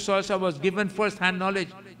Messenger Sallallahu Alaihi Wasallam, was given first-hand knowledge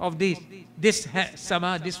of this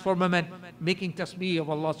firmament, making tasbih of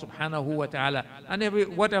Allah subhanahu wa ta'ala, and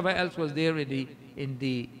whatever else was there in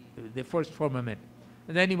the first firmament.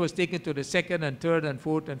 And then he was taken to the 2nd and 3rd and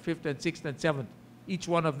 4th and 5th and 6th and 7th. Each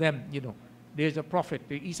one of them, you know, there's a prophet,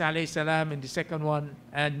 Isa alayhi salam in the 2nd one,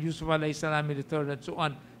 and Yusuf alayhi salam in the 3rd, and so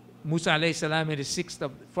on. Musa alayhi salam in the 6th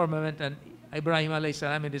of firmament, and Ibrahim alayhi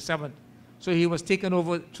salam in the 7th. So he was taken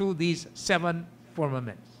over through these 7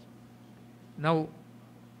 firmaments. Now,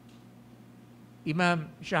 Imam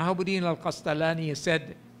Shahabuddin al-Qastalani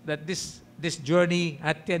said that this journey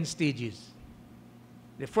had 10 stages.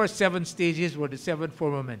 The first 7 stages were the 7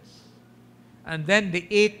 firmaments. And then the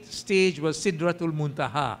 8th stage was Sidratul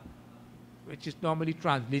Muntaha, which is normally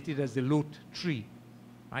translated as the Lot tree,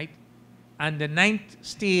 right? And the 9th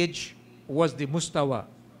stage was the Mustawa.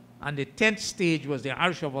 And the 10th stage was the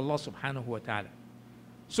Arsh of Allah subhanahu wa ta'ala.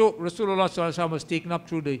 So Rasulullah sallallahu alaihi wasallam was taken up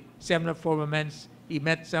through the 7 firmaments. He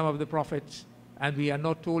met some of the prophets. And we are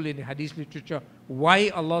not told in the hadith literature why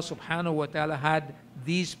Allah subhanahu wa ta'ala had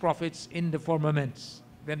these prophets in the firmaments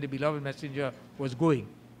when the beloved messenger was going.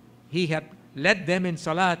 He had led them in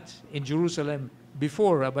salat in Jerusalem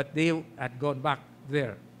before, but they had gone back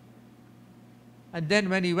there. And then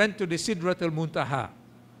when he went to the Sidrat al-Muntaha,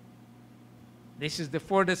 this is the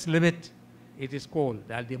furthest limit, it is called,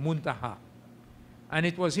 the Muntaha. And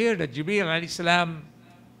it was here that Jibreel alayhi salam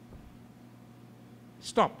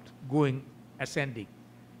stopped going, ascending.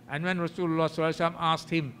 And when Rasulullah sallallahu alaihi wasallam asked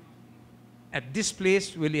him, at this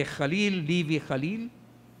place will a Khalil leave a Khalil?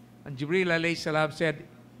 And Jibreel alayhi salam said,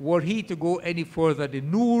 were he to go any further, the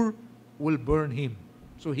Nur will burn him.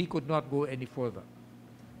 So he could not go any further.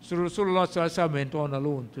 So Rasulullah sallallahu alaihi wasallam went on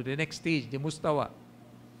alone to the next stage, the Mustawa.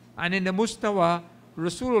 And in the Mustawa,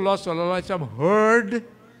 Rasulullah sallallahu alaihi wasallam heard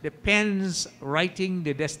the pens writing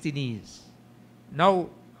the destinies. Now,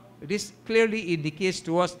 this clearly indicates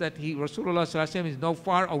to us that Rasulullah sallallahu alaihi wasallam is now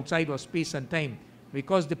far outside of space and time,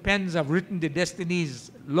 because the pens have written the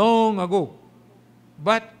destinies long ago.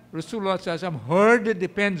 But Rasulullah sallallahu alaihi wasallam heard the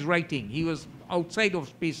pens writing. He was outside of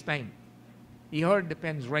space-time. He heard the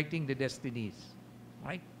pens writing the destinies,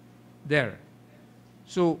 right? There.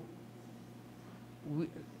 So,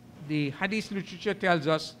 the hadith literature tells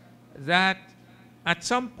us that at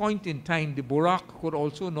some point in time, the Buraq could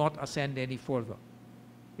also not ascend any further.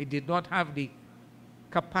 It did not have the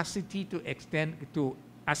capacity to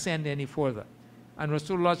ascend any further. And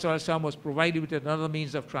Rasulullah sallallahu alaihi wasallam was provided with another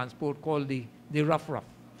means of transport called the Raf.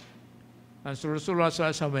 And so Rasulullah sallallahu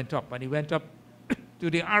alaihi wasallam went up, and he went up to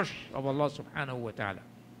the Arsh of Allah subhanahu wa ta'ala.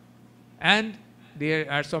 And there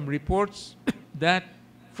are some reports that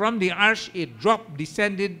from the Arsh a drop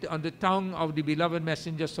descended on the tongue of the beloved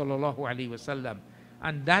Messenger sallallahu alaihi wasallam,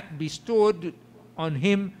 and that bestowed on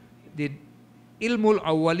him the ilmul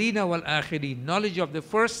awwalina wal akhirin, knowledge of the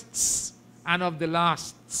firsts and of the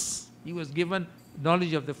lasts. He was given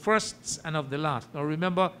knowledge of the firsts and of the last. Now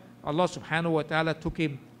remember, Allah subhanahu wa ta'ala took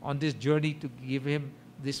him on this journey to give him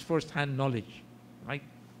this first-hand knowledge, right?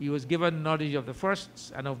 He was given knowledge of the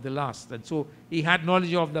firsts and of the last, and so he had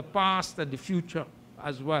knowledge of the past and the future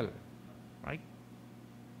as well, right?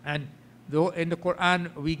 And though in the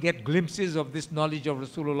Quran we get glimpses of this knowledge of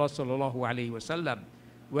Rasulullah sallallahu alaihi wasallam,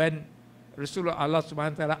 when Rasulullah, Allah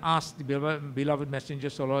subhanahu wa ta'ala asked the beloved Messenger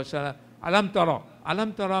sallallahu alaihi wasallam, Alam tara.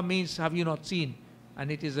 Alam tara means have you not seen?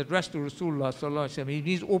 And it is addressed to Rasulullah sallallahu alaihi wasallam. It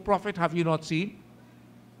means, O Prophet, have you not seen?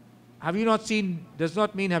 Have you not seen does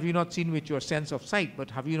not mean have you not seen with your sense of sight, but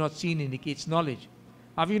have you not seen indicates knowledge.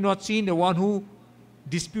 Have you not seen the one who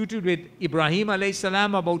disputed with Ibrahim alayhi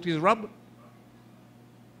salam about his Rabb?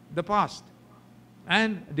 The past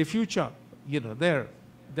and the future, there,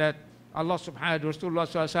 that Allah subhanahu wa ta'ala, Rasulullah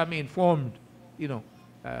sallallahu alaihi wasallam informed,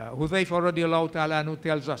 Hudhayfa radiallahu ta'ala anhu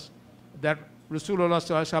tells us that Rasulullah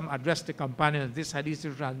sallallahu alaihi wasallam addressed the companions. This hadith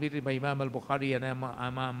is transmitted by Imam al-Bukhari and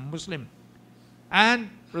Imam Muslim. And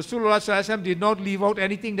Rasulullah sallallahu alaihi wasallam did not leave out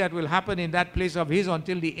anything that will happen in that place of his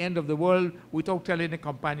until the end of the world without telling the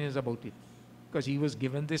companions about it, because he was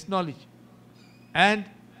given this knowledge. And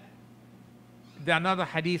another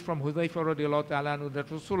hadith from Hudhayfa radiallahu ta'ala anhu that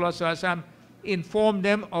Rasulullah sallallahu alaihi wasallam informed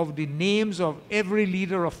them of the names of every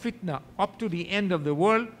leader of fitna up to the end of the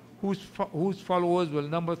world whose followers will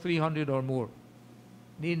number 300 or more.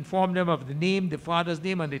 They informed them of the name, the father's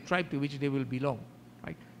name, and the tribe to which they will belong.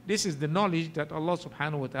 Right? This is the knowledge that Allah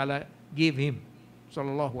subhanahu wa ta'ala gave him,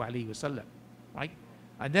 sallallahu alayhi wa sallam. Right?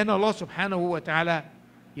 And then Allah subhanahu wa ta'ala,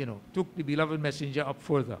 took the beloved messenger up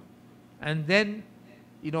further. And then,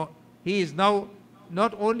 he is now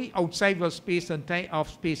not only outside of space and time, of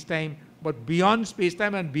space-time, but beyond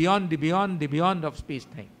space-time and beyond the beyond of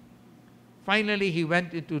space-time. Finally, he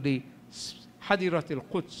went into the Hadirat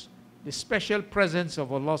al-Quds, the special presence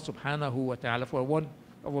of Allah subhanahu wa ta'ala, for want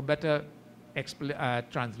of a better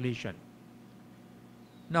translation.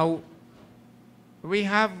 Now, we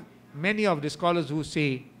have many of the scholars who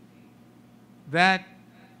say that,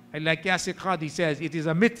 like Yasir Qadi says, it is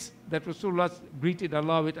a myth that Rasulullah greeted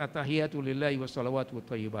Allah with Atahiyatu lillahi wa salawatu wa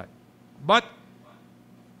tayyibat. But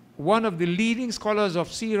one of the leading scholars of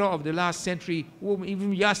Seerah of the last century, whom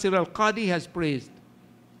even Yasir al-Qadi has praised,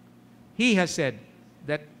 he has said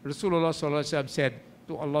that Rasulullah sallallahu alaihi wasallam said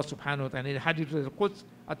to Allah subhanahu wa ta'ala in Hadith al-Quds,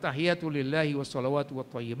 At-tahiyatu lillahi wa salawatu wa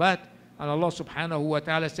tayyibat, and Allah subhanahu wa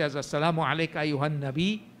ta'ala says, Assalamu alayka ayyuhan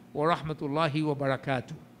nabi wa rahmatullahi wa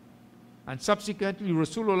barakatuh. And subsequently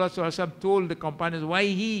Rasulullah sallallahu alaihi wasallam told the companions why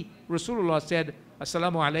Rasulullah said,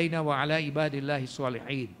 Assalamu alayna wa ala ibadillahi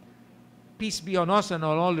salihin. Peace be on us and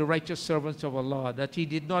on all the righteous servants of Allah, that he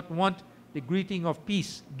did not want the greeting of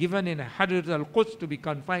peace given in Hadrat al-Quds to be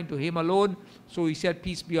confined to him alone. So he said,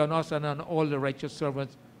 peace be on us and on all the righteous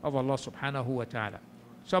servants of Allah subhanahu wa ta'ala.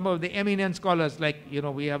 Some of the eminent scholars, like,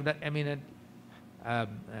 we have that eminent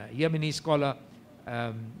Yemeni scholar,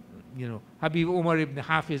 Habib Umar ibn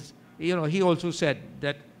Hafiz, he also said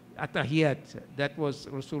that Atahiyat, that was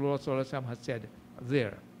Rasulullah sallallahu alaihi wasallam had said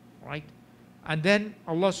there, right? And then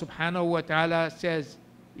Allah subhanahu wa ta'ala says,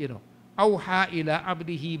 Awha ila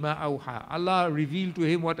abdihi ma awha. Allah revealed to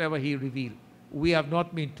him whatever he revealed. We have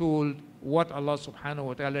not been told what Allah subhanahu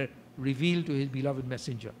wa ta'ala revealed to his beloved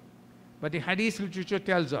messenger. But the hadith literature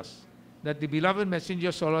tells us that the beloved messenger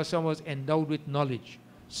sallallahu alaihi wasallam was endowed with knowledge.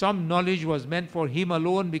 Some knowledge was meant for him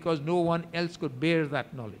alone because no one else could bear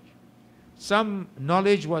that knowledge. Some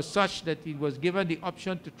knowledge was such that he was given the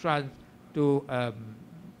option to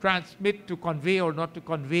transmit, to convey or not to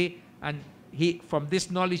convey, and from this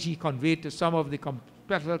knowledge he conveyed to some of the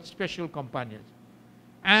special companions.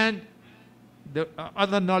 And the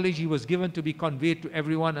other knowledge he was given to be conveyed to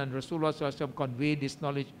everyone, and Rasulullah sallallahu alaihi wasallam conveyed this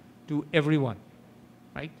knowledge to everyone,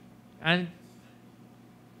 right? And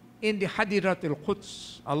in the Hadirat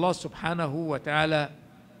al-Quds, Allah subhanahu wa ta'ala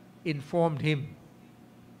informed him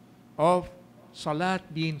of salat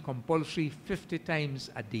being compulsory 50 times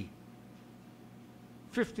a day.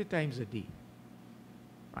 50 times a day,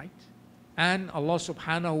 right? And Allah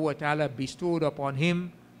subhanahu wa ta'ala bestowed upon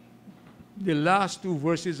him the last two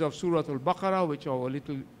verses of Surah Al-Baqarah, which are a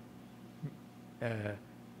little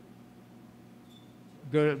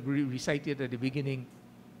recited at the beginning,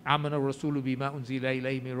 Amana Rasulu bima unzila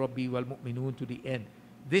ilayhi min Rabbi wal mu'minun, to the end.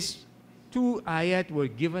 These two ayat were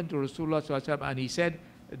given to Rasulullah sallallahu alaihi wasallam, and he said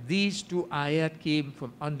these two ayat came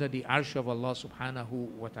from under the arsh of Allah subhanahu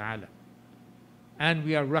wa ta'ala. And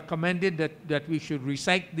we are recommended that we should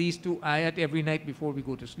recite these two ayat every night before we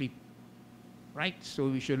go to sleep. Right? So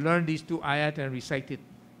we should learn these two ayat and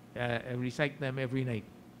recite them every night.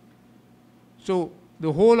 So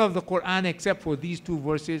the whole of the Quran except for these two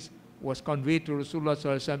verses was conveyed to Rasulullah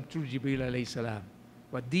sallallahu alaihi wasallam through Jibreel alayhi salam.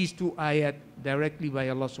 But these two ayat directly by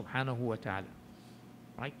Allah subhanahu wa ta'ala.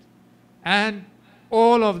 Right? And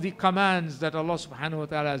all of the commands that Allah subhanahu wa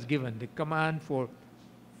ta'ala has given, the command for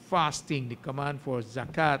fasting, the command for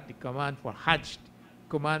zakat, the command for hajj, the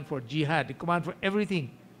command for jihad, the command for everything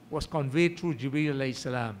was conveyed through Jibreel alayhi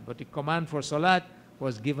salam. But the command for salat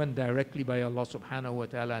was given directly by Allah subhanahu wa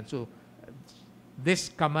ta'ala. And so this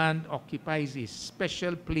command occupies a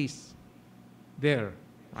special place there,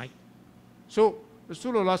 right? So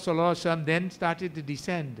Rasulullah sallallahu alaihi wasallam then started to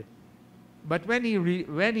descend. But when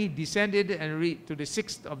he descended and to the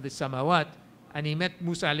sixth of the samawat, and he met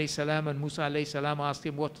Musa alayhi salam, and Musa alayhi salam asked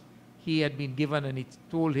him what he had been given, and he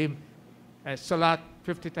told him salat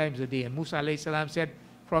 50 times a day. And Musa alayhi salam said,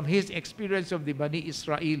 from his experience of the Bani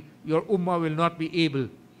Israel, your ummah will not be able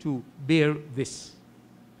to bear this.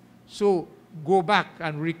 So go back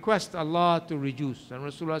and request Allah to reduce. And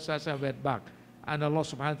Rasulullah sallallahu alaihi wasallam went back, and Allah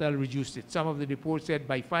subhanahu wa ta'ala reduced it. Some of the reports said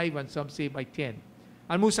by 5, and some say by 10.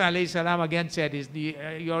 And Musa alayhi salam again said,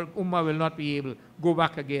 your ummah will not be able. Go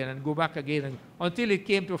back again and go back again, and until it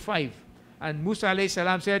came to 5. And Musa alayhi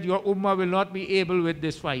salam said, your ummah will not be able with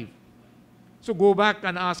this 5. So go back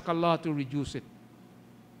and ask Allah to reduce it.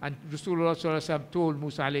 And Rasulullah sallallahu alaihi wasallam told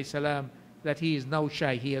Musa alayhi salam that he is now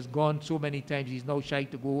shy. He has gone so many times, he is now shy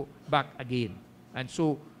to go back again. And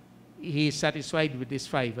so he is satisfied with this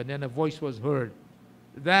 5. And then a voice was heard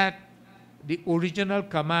that the original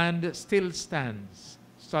command still stands.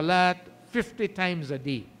 Salat 50 times a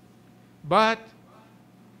day. But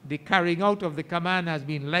the carrying out of the command has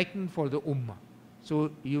been lightened for the ummah. So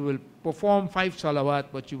you will perform 5 salawat,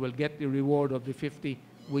 but you will get the reward of the 50,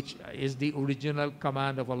 which is the original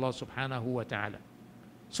command of Allah subhanahu wa ta'ala.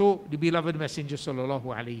 So the beloved Messenger sallallahu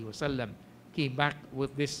alayhi wasallam came back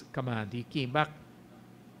with this command. He came back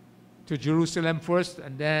to Jerusalem first,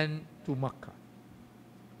 and then to Makkah.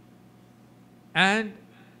 And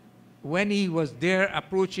when he was there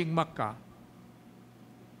approaching Makkah,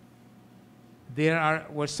 there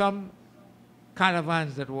were some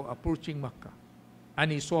caravans that were approaching Makkah,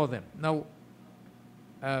 and he saw them. Now,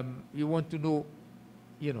 you want to know,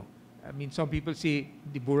 I mean, some people say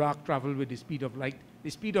the Buraq traveled with the speed of light. The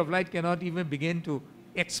speed of light cannot even begin to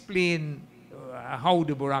explain how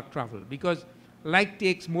the Buraq traveled, because light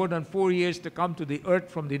takes more than 4 years to come to the earth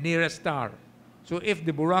from the nearest star. So if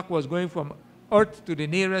the Buraq was going from Earth to the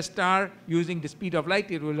nearest star using the speed of light,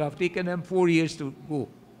 it will have taken them 4 years to go.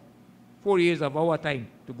 4 years of our time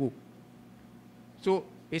to go. So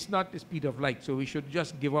it's not the speed of light, so we should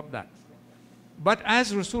just give up that. But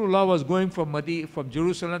as Rasulullah was going from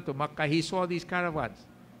Jerusalem to Makkah, he saw these caravans.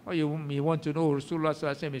 Oh, you want to know, Rasulullah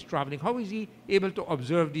sallallahu alaihi wasallam is traveling. How is he able to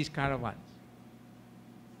observe these caravans?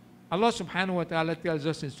 Allah subhanahu wa ta'ala tells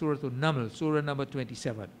us in Surah An-Naml, Surah number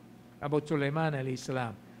 27, about Sulaiman alayhi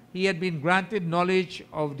salam. He had been granted knowledge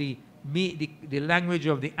of the language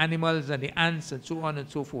of the animals and the ants and so on and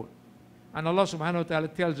so forth. And Allah subhanahu wa ta'ala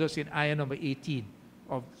tells us in ayah number 18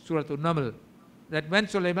 of Surah An-Naml that when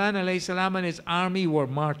Sulaiman alayhi salam and his army were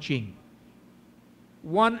marching,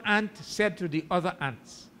 one ant said to the other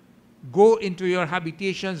ants, "Go into your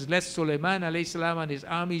habitations lest Sulaiman alayhi salam and his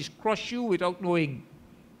armies crush you without knowing."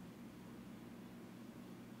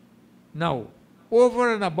 Now,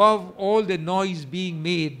 over and above all the noise being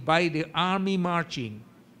made by the army marching,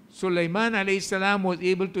 Sulaiman alayhi salam was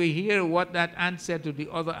able to hear what that ant said to the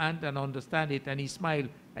other ant and understand it, and he smiled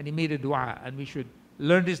and he made a dua, and we should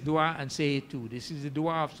learn this dua and say it too. This is the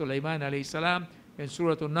dua of Sulaiman alayhi salam in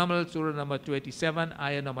Surah An-Naml, Surah number 27,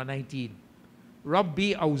 ayah number 19.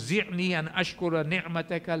 Rabbi awzi'ni an ashkura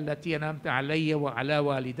ni'mataka allati an'amta alayya wa ala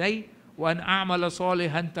waliday wa an a'mala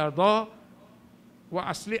salihan tarda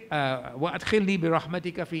wa adkhilni bi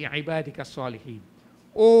rahmatika fi ibadika as-salihin.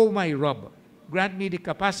 O my Rabb, grant me the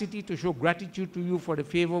capacity to show gratitude to you for the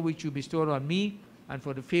favor which you bestowed on me and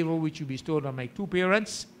for the favor which you bestowed on my two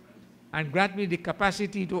parents, and grant me the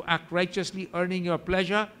capacity to act righteously, earning your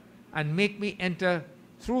pleasure, and make me enter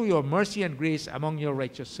through your mercy and grace among your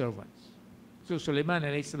righteous servants. So Sulaiman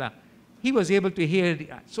alayhi salam, he was able to hear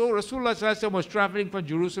so Rasulullah sallallahu alaihi wasallam was traveling from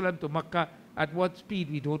Jerusalem to Makkah. At what speed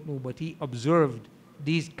we don't know, but he observed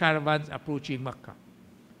these caravans approaching Makkah.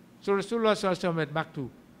 So Rasulullah sallallahu alaihi wasallam went back to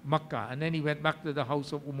Makkah, and then he went back to the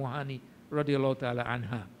house of Hani radiallahu ta'ala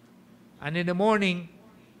anha. And in the morning,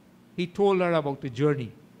 he told her about the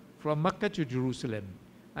journey from Makkah to Jerusalem,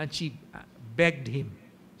 and she begged him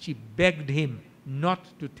not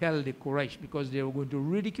to tell the Quraysh because they were going to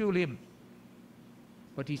ridicule him.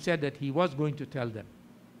 But he said that he was going to tell them.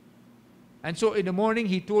 And so in the morning,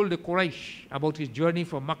 he told the Quraysh about his journey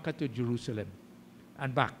from Makkah to Jerusalem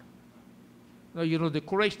and back. Now, you know, the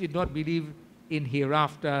Quraysh did not believe in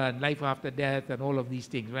hereafter and life after death and all of these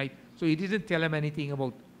things, right? So he didn't tell them anything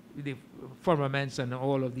about the firmaments and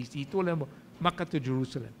all of these. He told them Makkah to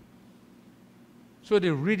Jerusalem. So they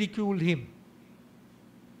ridiculed him.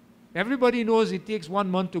 Everybody knows it takes 1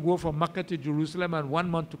 month to go from Makkah to Jerusalem and 1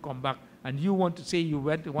 month to come back. And you want to say you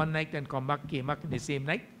went one night and came back in the same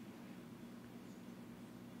night?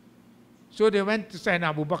 So they went to Sayyidina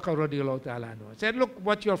Abu Bakr radiallahu ta'ala anhu. Said, look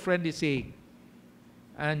what your friend is saying.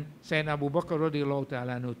 And Sayyidina Abu Bakr radiallahu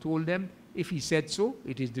ta'ala anhu told them, if he said so,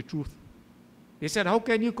 it is the truth. They said, how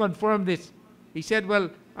can you confirm this? He said, well,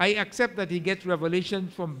 I accept that he gets revelation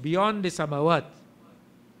from beyond the samawat.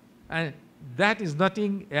 And that is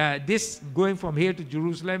nothing, this going from here to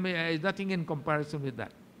Jerusalem is nothing in comparison with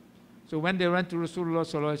that. So when they went to Rasulullah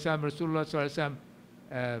sallallahu alaihi wasallam, Rasulullah sallallahu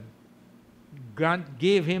alaihi wasallam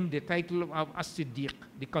gave him the title of As-Siddiq,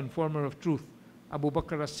 the conformer of truth. Abu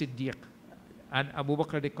Bakr As-Siddiq, and Abu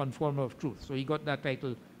Bakr the conformer of truth. So he got that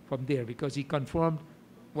title from there because he confirmed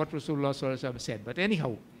what Rasulullah sallallahu alaihi wasallam said. But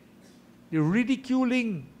anyhow, the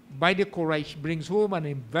ridiculing by the Quraysh brings home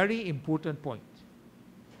a very important point.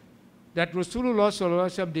 That Rasulullah sallallahu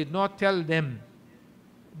alaihi wasallam did not tell them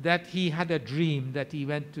that he had a dream that he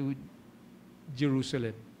went to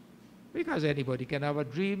Jerusalem. Because anybody can have a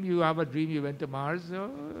dream. You have a dream you went to Mars.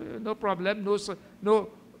 No problem. No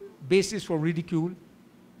basis for ridicule.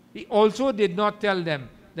 He also did not tell them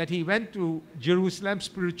that he went to Jerusalem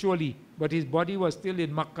spiritually, but his body was still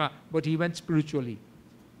in Makkah, but he went spiritually.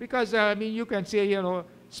 Because, I mean, you can say, you know,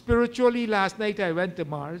 spiritually last night I went to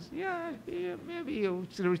Mars. Yeah, maybe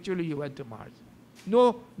spiritually you went to Mars.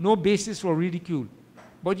 No basis for ridicule.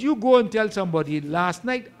 But you go and tell somebody, last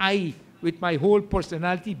night I, with my whole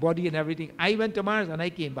personality, body and everything, I went to Mars and I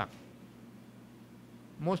came back.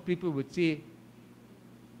 Most people would say,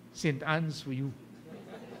 St. Anne's for you.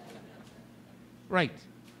 Right.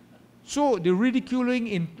 So the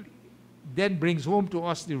ridiculing then brings home to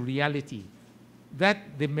us the reality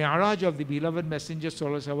that the Mi'raj of the beloved Messenger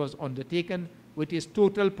Sallallahu Alaihi Wasallam was undertaken with his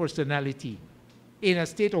total personality in a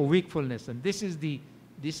state of wakefulness. And this is the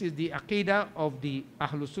aqidah of the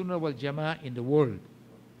Ahlus Sunnah wal Jama'ah in the world.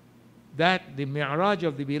 That the Mi'raj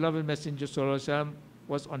of the beloved Messenger Sallallahu Alaihi Wasallam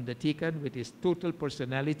was undertaken with his total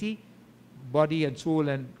personality, body and soul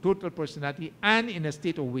and total personality, and in a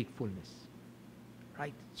state of wakefulness.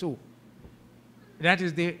 Right? So, that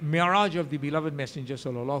is the Mi'raj of the beloved Messenger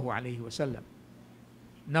Sallallahu Alaihi Wasallam.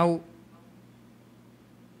 Now,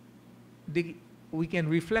 we can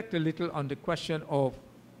reflect a little on the question of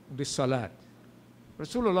the Salat.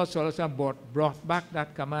 Rasulullah Sallallahu Alaihi Wasallam brought back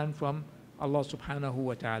that command from Allah Subhanahu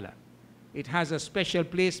wa Ta'ala. It has a special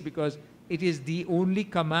place because it is the only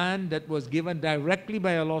command that was given directly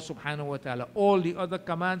by Allah Subhanahu wa Ta'ala. All the other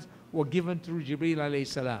commands were given through Jibreel alayhi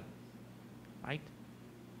salam. Right?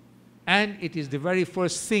 And it is the very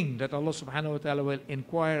first thing that Allah Subhanahu wa Ta'ala will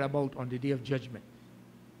inquire about on the Day of Judgment.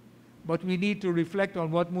 But we need to reflect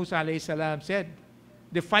on what Musa alayhi salam said.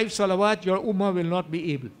 The 5 salawat, your ummah will not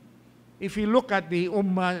be able. If you look at the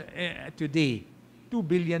ummah today, 2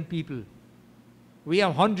 billion people, we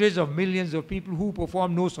have hundreds of millions of people who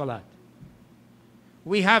perform no salat.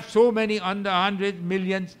 We have so many under 100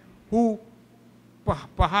 millions who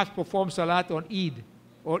perhaps perform salat on Eid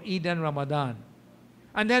or Eid and Ramadan.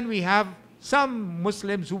 And then we have some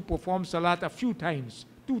Muslims who perform salat a few times,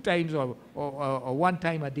 2 times or 1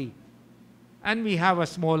 time a day. And we have a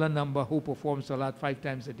smaller number who perform salat 5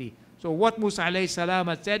 times a day. So what Musa alayhi salam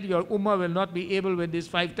has said, your ummah will not be able with this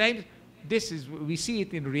 5 times, we see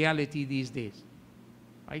it in reality these days.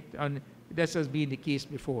 Right? And this has been the case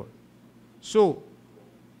before. So,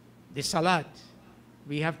 the salat,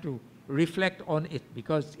 we have to reflect on it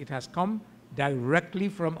because it has come directly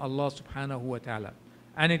from Allah subhanahu wa ta'ala.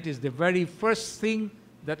 And it is the very first thing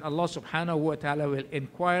that Allah subhanahu wa ta'ala will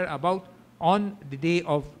inquire about on the day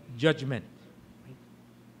of judgment. Right?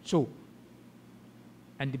 So,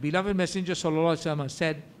 and the beloved Messenger sallallahu alaihi wasallam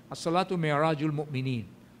said, as-salatu mi'rajul mu'mineen.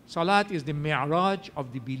 Salat is the mi'raj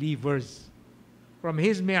of the believers. From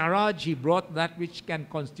his mi'raj, he brought that which can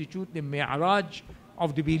constitute the mi'raj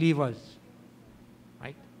of the believers.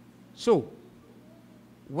 Right? So,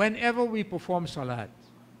 whenever we perform salat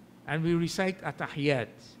and we recite at-tahiyyat,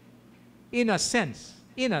 in a sense,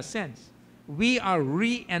 we are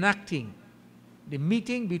reenacting the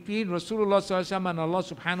meeting between Rasulullah sallallahu alaihi wasallam and Allah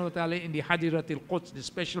subhanahu wa ta'ala in the Hadirat al-Quds, the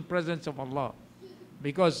special presence of Allah.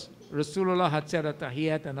 Because Rasulullah had said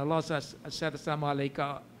at-tahiyyat and Allah said assalamu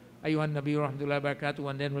alayka ayyuhan Nabi wa rahmatullahi wa barakatuh,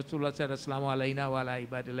 and then Rasulullah said assalamu alayna wa ala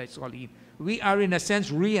ibadillahi salihin. We are in a sense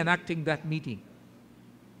reenacting that meeting.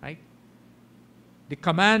 Right? The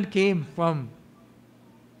command came from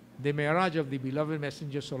the mi'raj of the beloved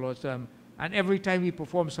Messenger sallallahu alaihi wasallam, and every time we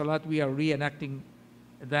perform salat we are reenacting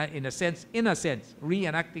that in a sense,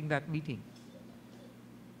 reenacting that meeting.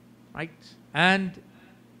 Right? And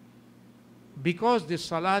because the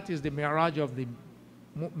salat is the mi'raj of the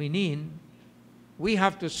mu'mineen, we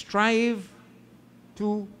have to strive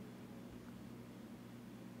to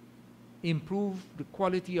improve the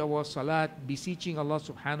quality of our salat, beseeching Allah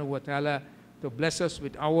subhanahu wa ta'ala to bless us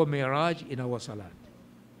with our mi'raj in our salat.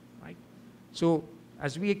 Right? So,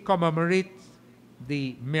 as we commemorate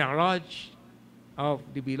the mi'raj of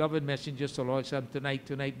the beloved Messenger sallallahu alaihi wasallam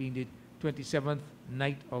tonight being the 27th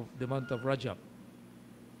night of the month of Rajab,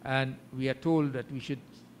 and we are told that we should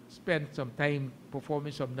spend some time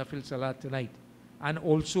performing some nafil salat tonight, and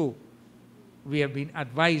also we have been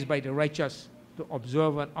advised by the righteous to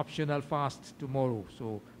observe an optional fast tomorrow.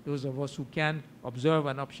 So those of us who can observe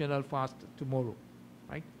an optional fast tomorrow,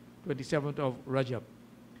 right? 27th of Rajab.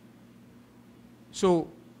 So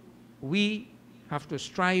we have to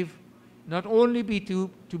strive not only to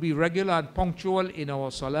be regular and punctual in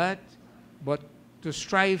our salat, but to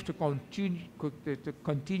strive to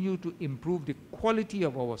continue to improve the quality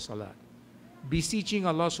of our salat, beseeching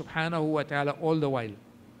Allah subhanahu wa ta'ala all the while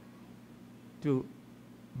to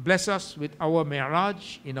bless us with our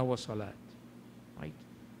mi'raj in our salat. Right?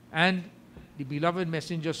 And the beloved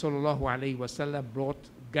Messenger sallallahu alaihi wasallam brought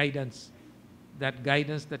guidance. That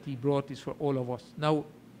guidance that he brought is for all of us. Now,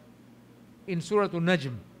 in Surah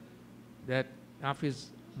An-Najm that Hafiz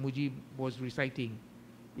Mujib was reciting,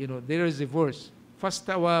 there is a verse,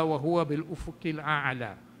 فَاسْتَوَى وَهُوَ بِالْأُفُقِ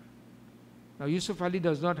الْأَعْلَى. Now, Yusuf Ali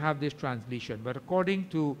does not have this translation, but according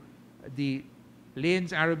to the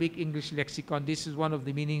Lane's Arabic English lexicon, this is one of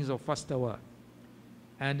the meanings of fastawa.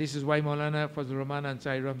 And this is why Maulana Fazlur Rahman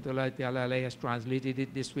Ansari Rahmatullahi Ta'ala has translated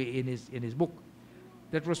it this way in his book.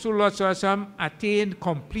 That Rasulullah sallallahu alaihi wasallam attained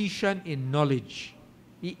completion in knowledge.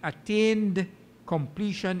 He attained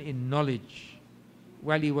completion in knowledge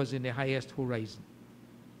while he was in the highest horizon.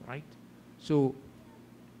 Right? So,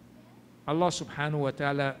 Allah subhanahu wa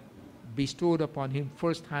ta'ala bestowed upon him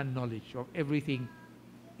first-hand knowledge of everything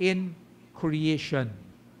in creation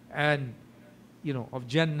and of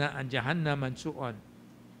Jannah and Jahannam and so on.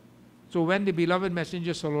 So when the beloved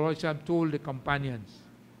Messenger sallallahu alaihi wasallam told the companions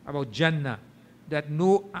about Jannah, that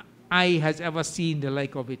no eye has ever seen the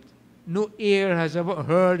like of it, no ear has ever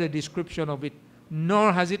heard a description of it,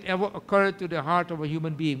 nor has it ever occurred to the heart of a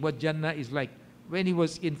human being what Jannah is like. When he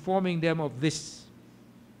was informing them of this,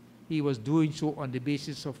 he was doing so on the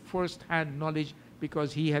basis of first-hand knowledge,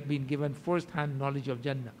 because he had been given first-hand knowledge of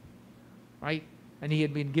Jannah. Right? And he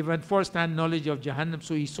had been given first-hand knowledge of Jahannam,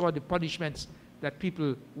 so he saw the punishments that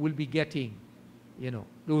people will be getting.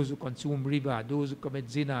 Those who consume riba, those who commit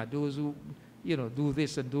zina, those who, do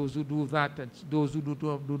this, and those who do that, and those who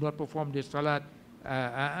do not perform their salat,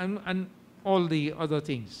 and all the other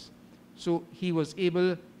things. So he was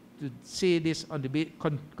able to say this on the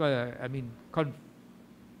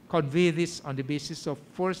convey this on the basis of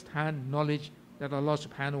first-hand knowledge that Allah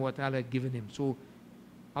subhanahu wa ta'ala had given him. So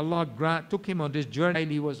Allah took him on this journey while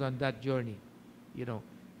he was on that journey, you know.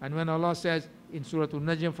 And when Allah says in Surah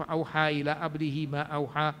Al-Najm, فَأَوْحَى إِلَىٰ أَبْدِهِ مَا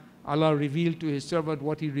أَوْحَى, Allah revealed to his servant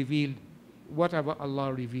what he revealed, whatever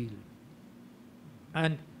Allah revealed.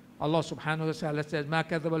 And Allah subhanahu wa ta'ala says, مَا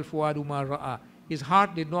كَذَبَ الْفُؤَادُ مَا رَأَى. His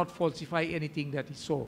heart did not falsify anything that he saw.